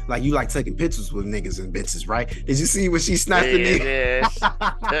good. Like, you like taking pictures with niggas and bitches, right? Did you see when she snapped the nigga?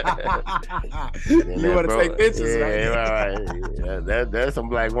 You want to take pictures, right? Yeah, that's some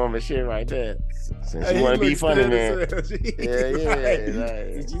black woman shit right there. Since she want to be funny, man. Did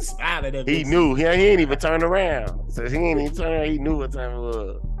you smile at that? He knew. He ain't even turn around. So he ain't even turn around. He knew what time it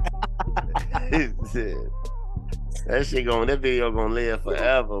was. That video gonna live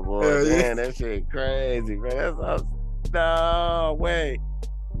forever, boy. Man, that shit crazy, bro. That's no way.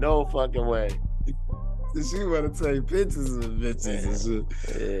 No fucking way. She wanna take pictures of bitches and shit.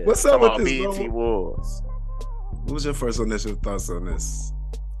 Yeah. What's up with this, BET Awards? What was your first initial thoughts on this?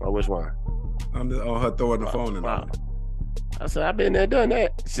 Oh, which one? On her throwing the phone in her. I said, I've been there, done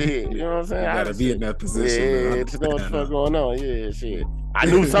that. Shit, you know what I'm saying? You gotta be in that position. Yeah, to know what the fuck going on. Yeah, shit. I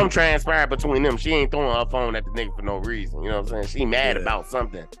knew something transpired between them. She ain't throwing her phone at the nigga for no reason. You know what I'm saying? She mad about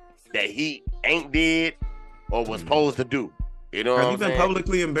something that he ain't did or was supposed to do. You know what I'm saying? Have you been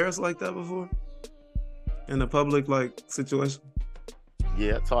publicly embarrassed like that before? In a public, like, situation?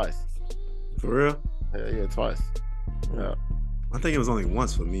 Yeah, twice. For real? Yeah, twice. Yeah. I think it was only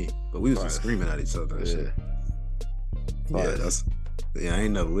once for me, but we was just screaming at each other and shit. Yeah, I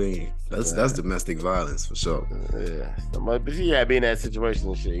ain't know. That's domestic violence for sure. Yeah, but she had been in that situation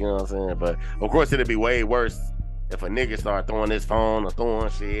and shit. You know what I'm saying? But of course, it'd be way worse if a nigga start throwing his phone or throwing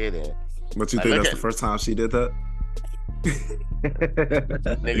shit. And but you think that's the first time she did that?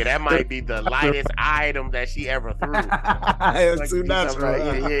 Nigga, that might be the lightest item that she ever threw. It was too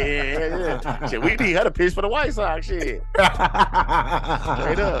natural. Yeah. Shit, we need her to pitch for the White Sox. Shit.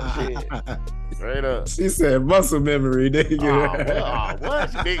 Straight up, shit. Straight up. She said muscle memory, nigga.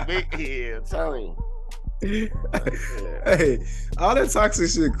 What? Big, yeah, I'm telling you. Hey, all that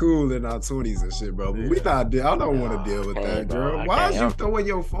toxic shit cool in our 20s and shit, bro. But we not. I don't want to deal with that, girl. Why is you throwing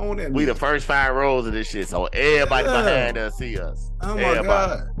your phone at me? We the first 5 rows of this shit, so everybody behind us see us. Oh my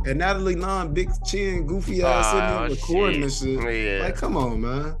god! And Natalie Nunn, big chin, goofy ass sitting there recording this shit. Yeah. Like, come on,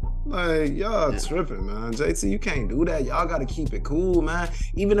 man. Like, y'all tripping, man. JT, you can't do that. Y'all gotta keep it cool, man.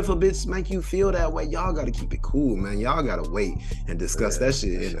 Even if a bitch make you feel that way, y'all gotta keep it cool, man. Y'all gotta wait and discuss that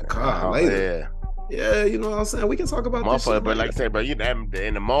shit in the car later. Yeah, you know what I'm saying? We can talk about this shit. But like I said, bro, you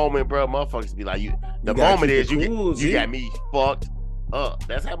in the moment, bro, motherfuckers be like, the moment is you got me fucked up.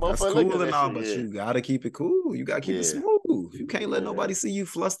 That's how motherfuckers look at that and all, shit, but you gotta keep it cool. You gotta keep it smooth. You can't let nobody see you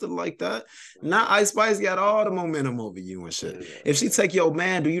flustered like that. Now Ice Spice got all the momentum over you and shit. If she take your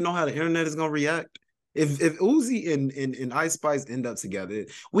man, do you know how the internet is gonna react? If Uzi and Ice Spice end up together,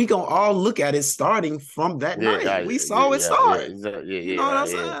 we gonna all look at it starting from that night. We saw it start. You know what I'm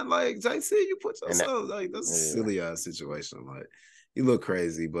saying? Like, JC, you put yourself like that's a silly ass situation. Like, you look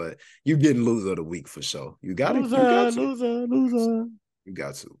crazy, but you getting loser of the week for sure. You got it. Loser. You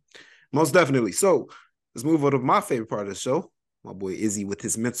got to. Most definitely. So let's move on to my favorite part of the show. My boy Izzy with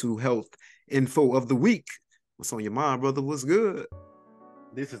his mental health info of the week. What's on your mind, brother? What's good?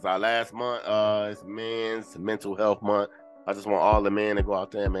 This is our last month. It's Men's Mental Health Month. I just want all the men to go out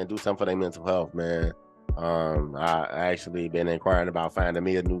there, man, do something for their mental health, man. I actually been inquiring about finding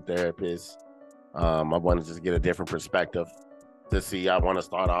me a new therapist. I want to just get a different perspective to see. I want to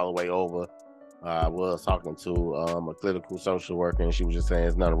start all the way over. I was talking to a clinical social worker, and she was just saying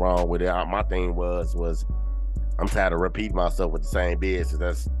there's nothing wrong with it. My thing was I'm tired of repeating myself with the same business.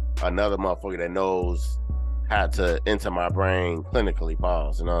 That's another motherfucker that knows how to enter my brain clinically,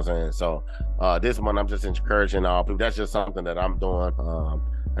 pause, you know what I'm saying? So this month I'm just encouraging all people. That's just something that I'm doing.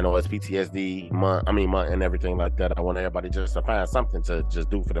 I know it's PTSD month and everything like that. I want everybody just to find something to just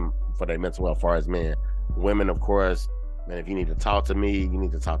do for them, for their mental health, as far as men. Women, of course, man, if you need to talk to me, you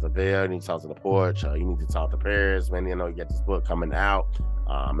need to talk to Vail, you need to talk to The Porch, you need to talk to Paris, man, you know, you got this book coming out.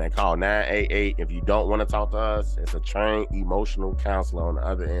 Man, call 988. If you don't want to talk to us, it's a trained emotional counselor on the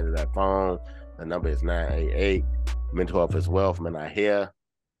other end of that phone. The number is 988. Mental health is wealth, man. I hear,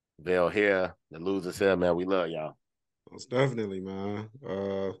 Vail here, the losers here, man. We love y'all. Most definitely, man.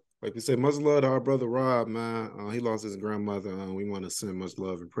 Like we said, much love to our brother Rob, man. He lost his grandmother. We want to send much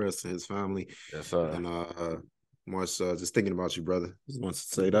love and prayers to his family. Yes, sir. And Marsh, just thinking about you, brother. Just wants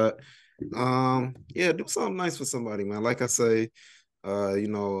to say that. Yeah, do something nice for somebody, man. Like I say, me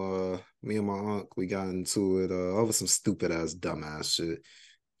and my uncle, we got into it over some stupid ass, dumb ass shit.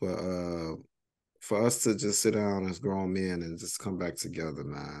 But for us to just sit down as grown men and just come back together,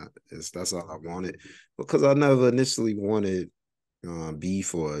 man, that's all I wanted. Because I never initially wanted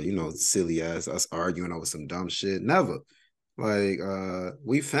beef or, silly ass us arguing over some dumb shit. Never. Like,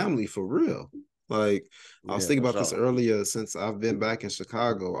 we family for real. Like, I was thinking about this earlier. Since I've been back in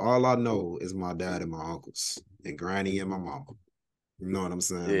Chicago, all I know is my dad and my uncles and granny and my mama. You know what I'm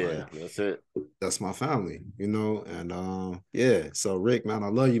saying? Yeah, like, that's it. That's my family, and so Rick, man, I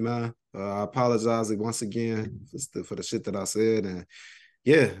love you, man. I apologize once again for the shit that I said, and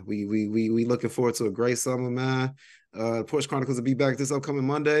yeah, we looking forward to a great summer, man. Porch Chronicles will be back this upcoming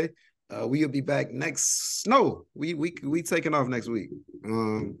Monday. We'll be back next. No, we taking off next week.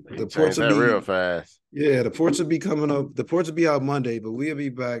 The Porch will be real fast. Yeah, the Porch will be coming up. The Porch will be out Monday, but we'll be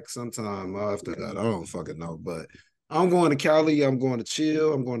back sometime after that. I don't fucking know, but I'm going to Cali. I'm going to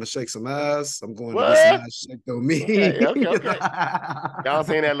chill. I'm going to shake some ass. I'm going to get some ass shaked on me. Okay. Y'all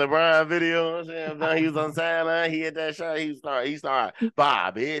seen that LeBron video? He was on the sideline. He hit that shot. He started,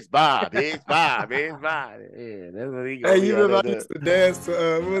 bye, bitch, bye, bitch, bye, bitch, bye. Yeah, that's what he going. Hey, you remember I used to dance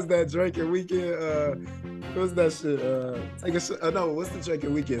to, what was that drinking weekend? What's that shit? Take a shit. What's the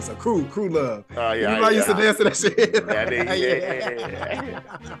drinking weekend? So Crew Love. Oh, yeah. I used to dance to that shit. Yeah.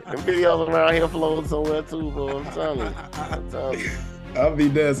 Them videos around here floating somewhere too, bro. I'm telling you. I'll be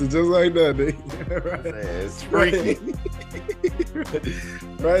dancing just like that, nigga. Right. It's freaky.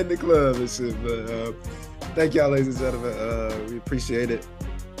 Right in the club and shit. But thank y'all, ladies and gentlemen. We appreciate it.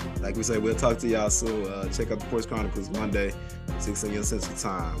 Like we said, we'll talk to y'all soon. Check out the Porch Chronicles Monday, 6 a.m. Central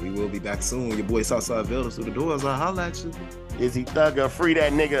Time. We will be back soon. Your boy Southside Vail through the doors. I'll holla at you. Izzy Thugger, free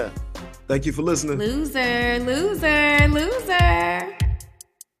that nigga. Thank you for listening. Loser.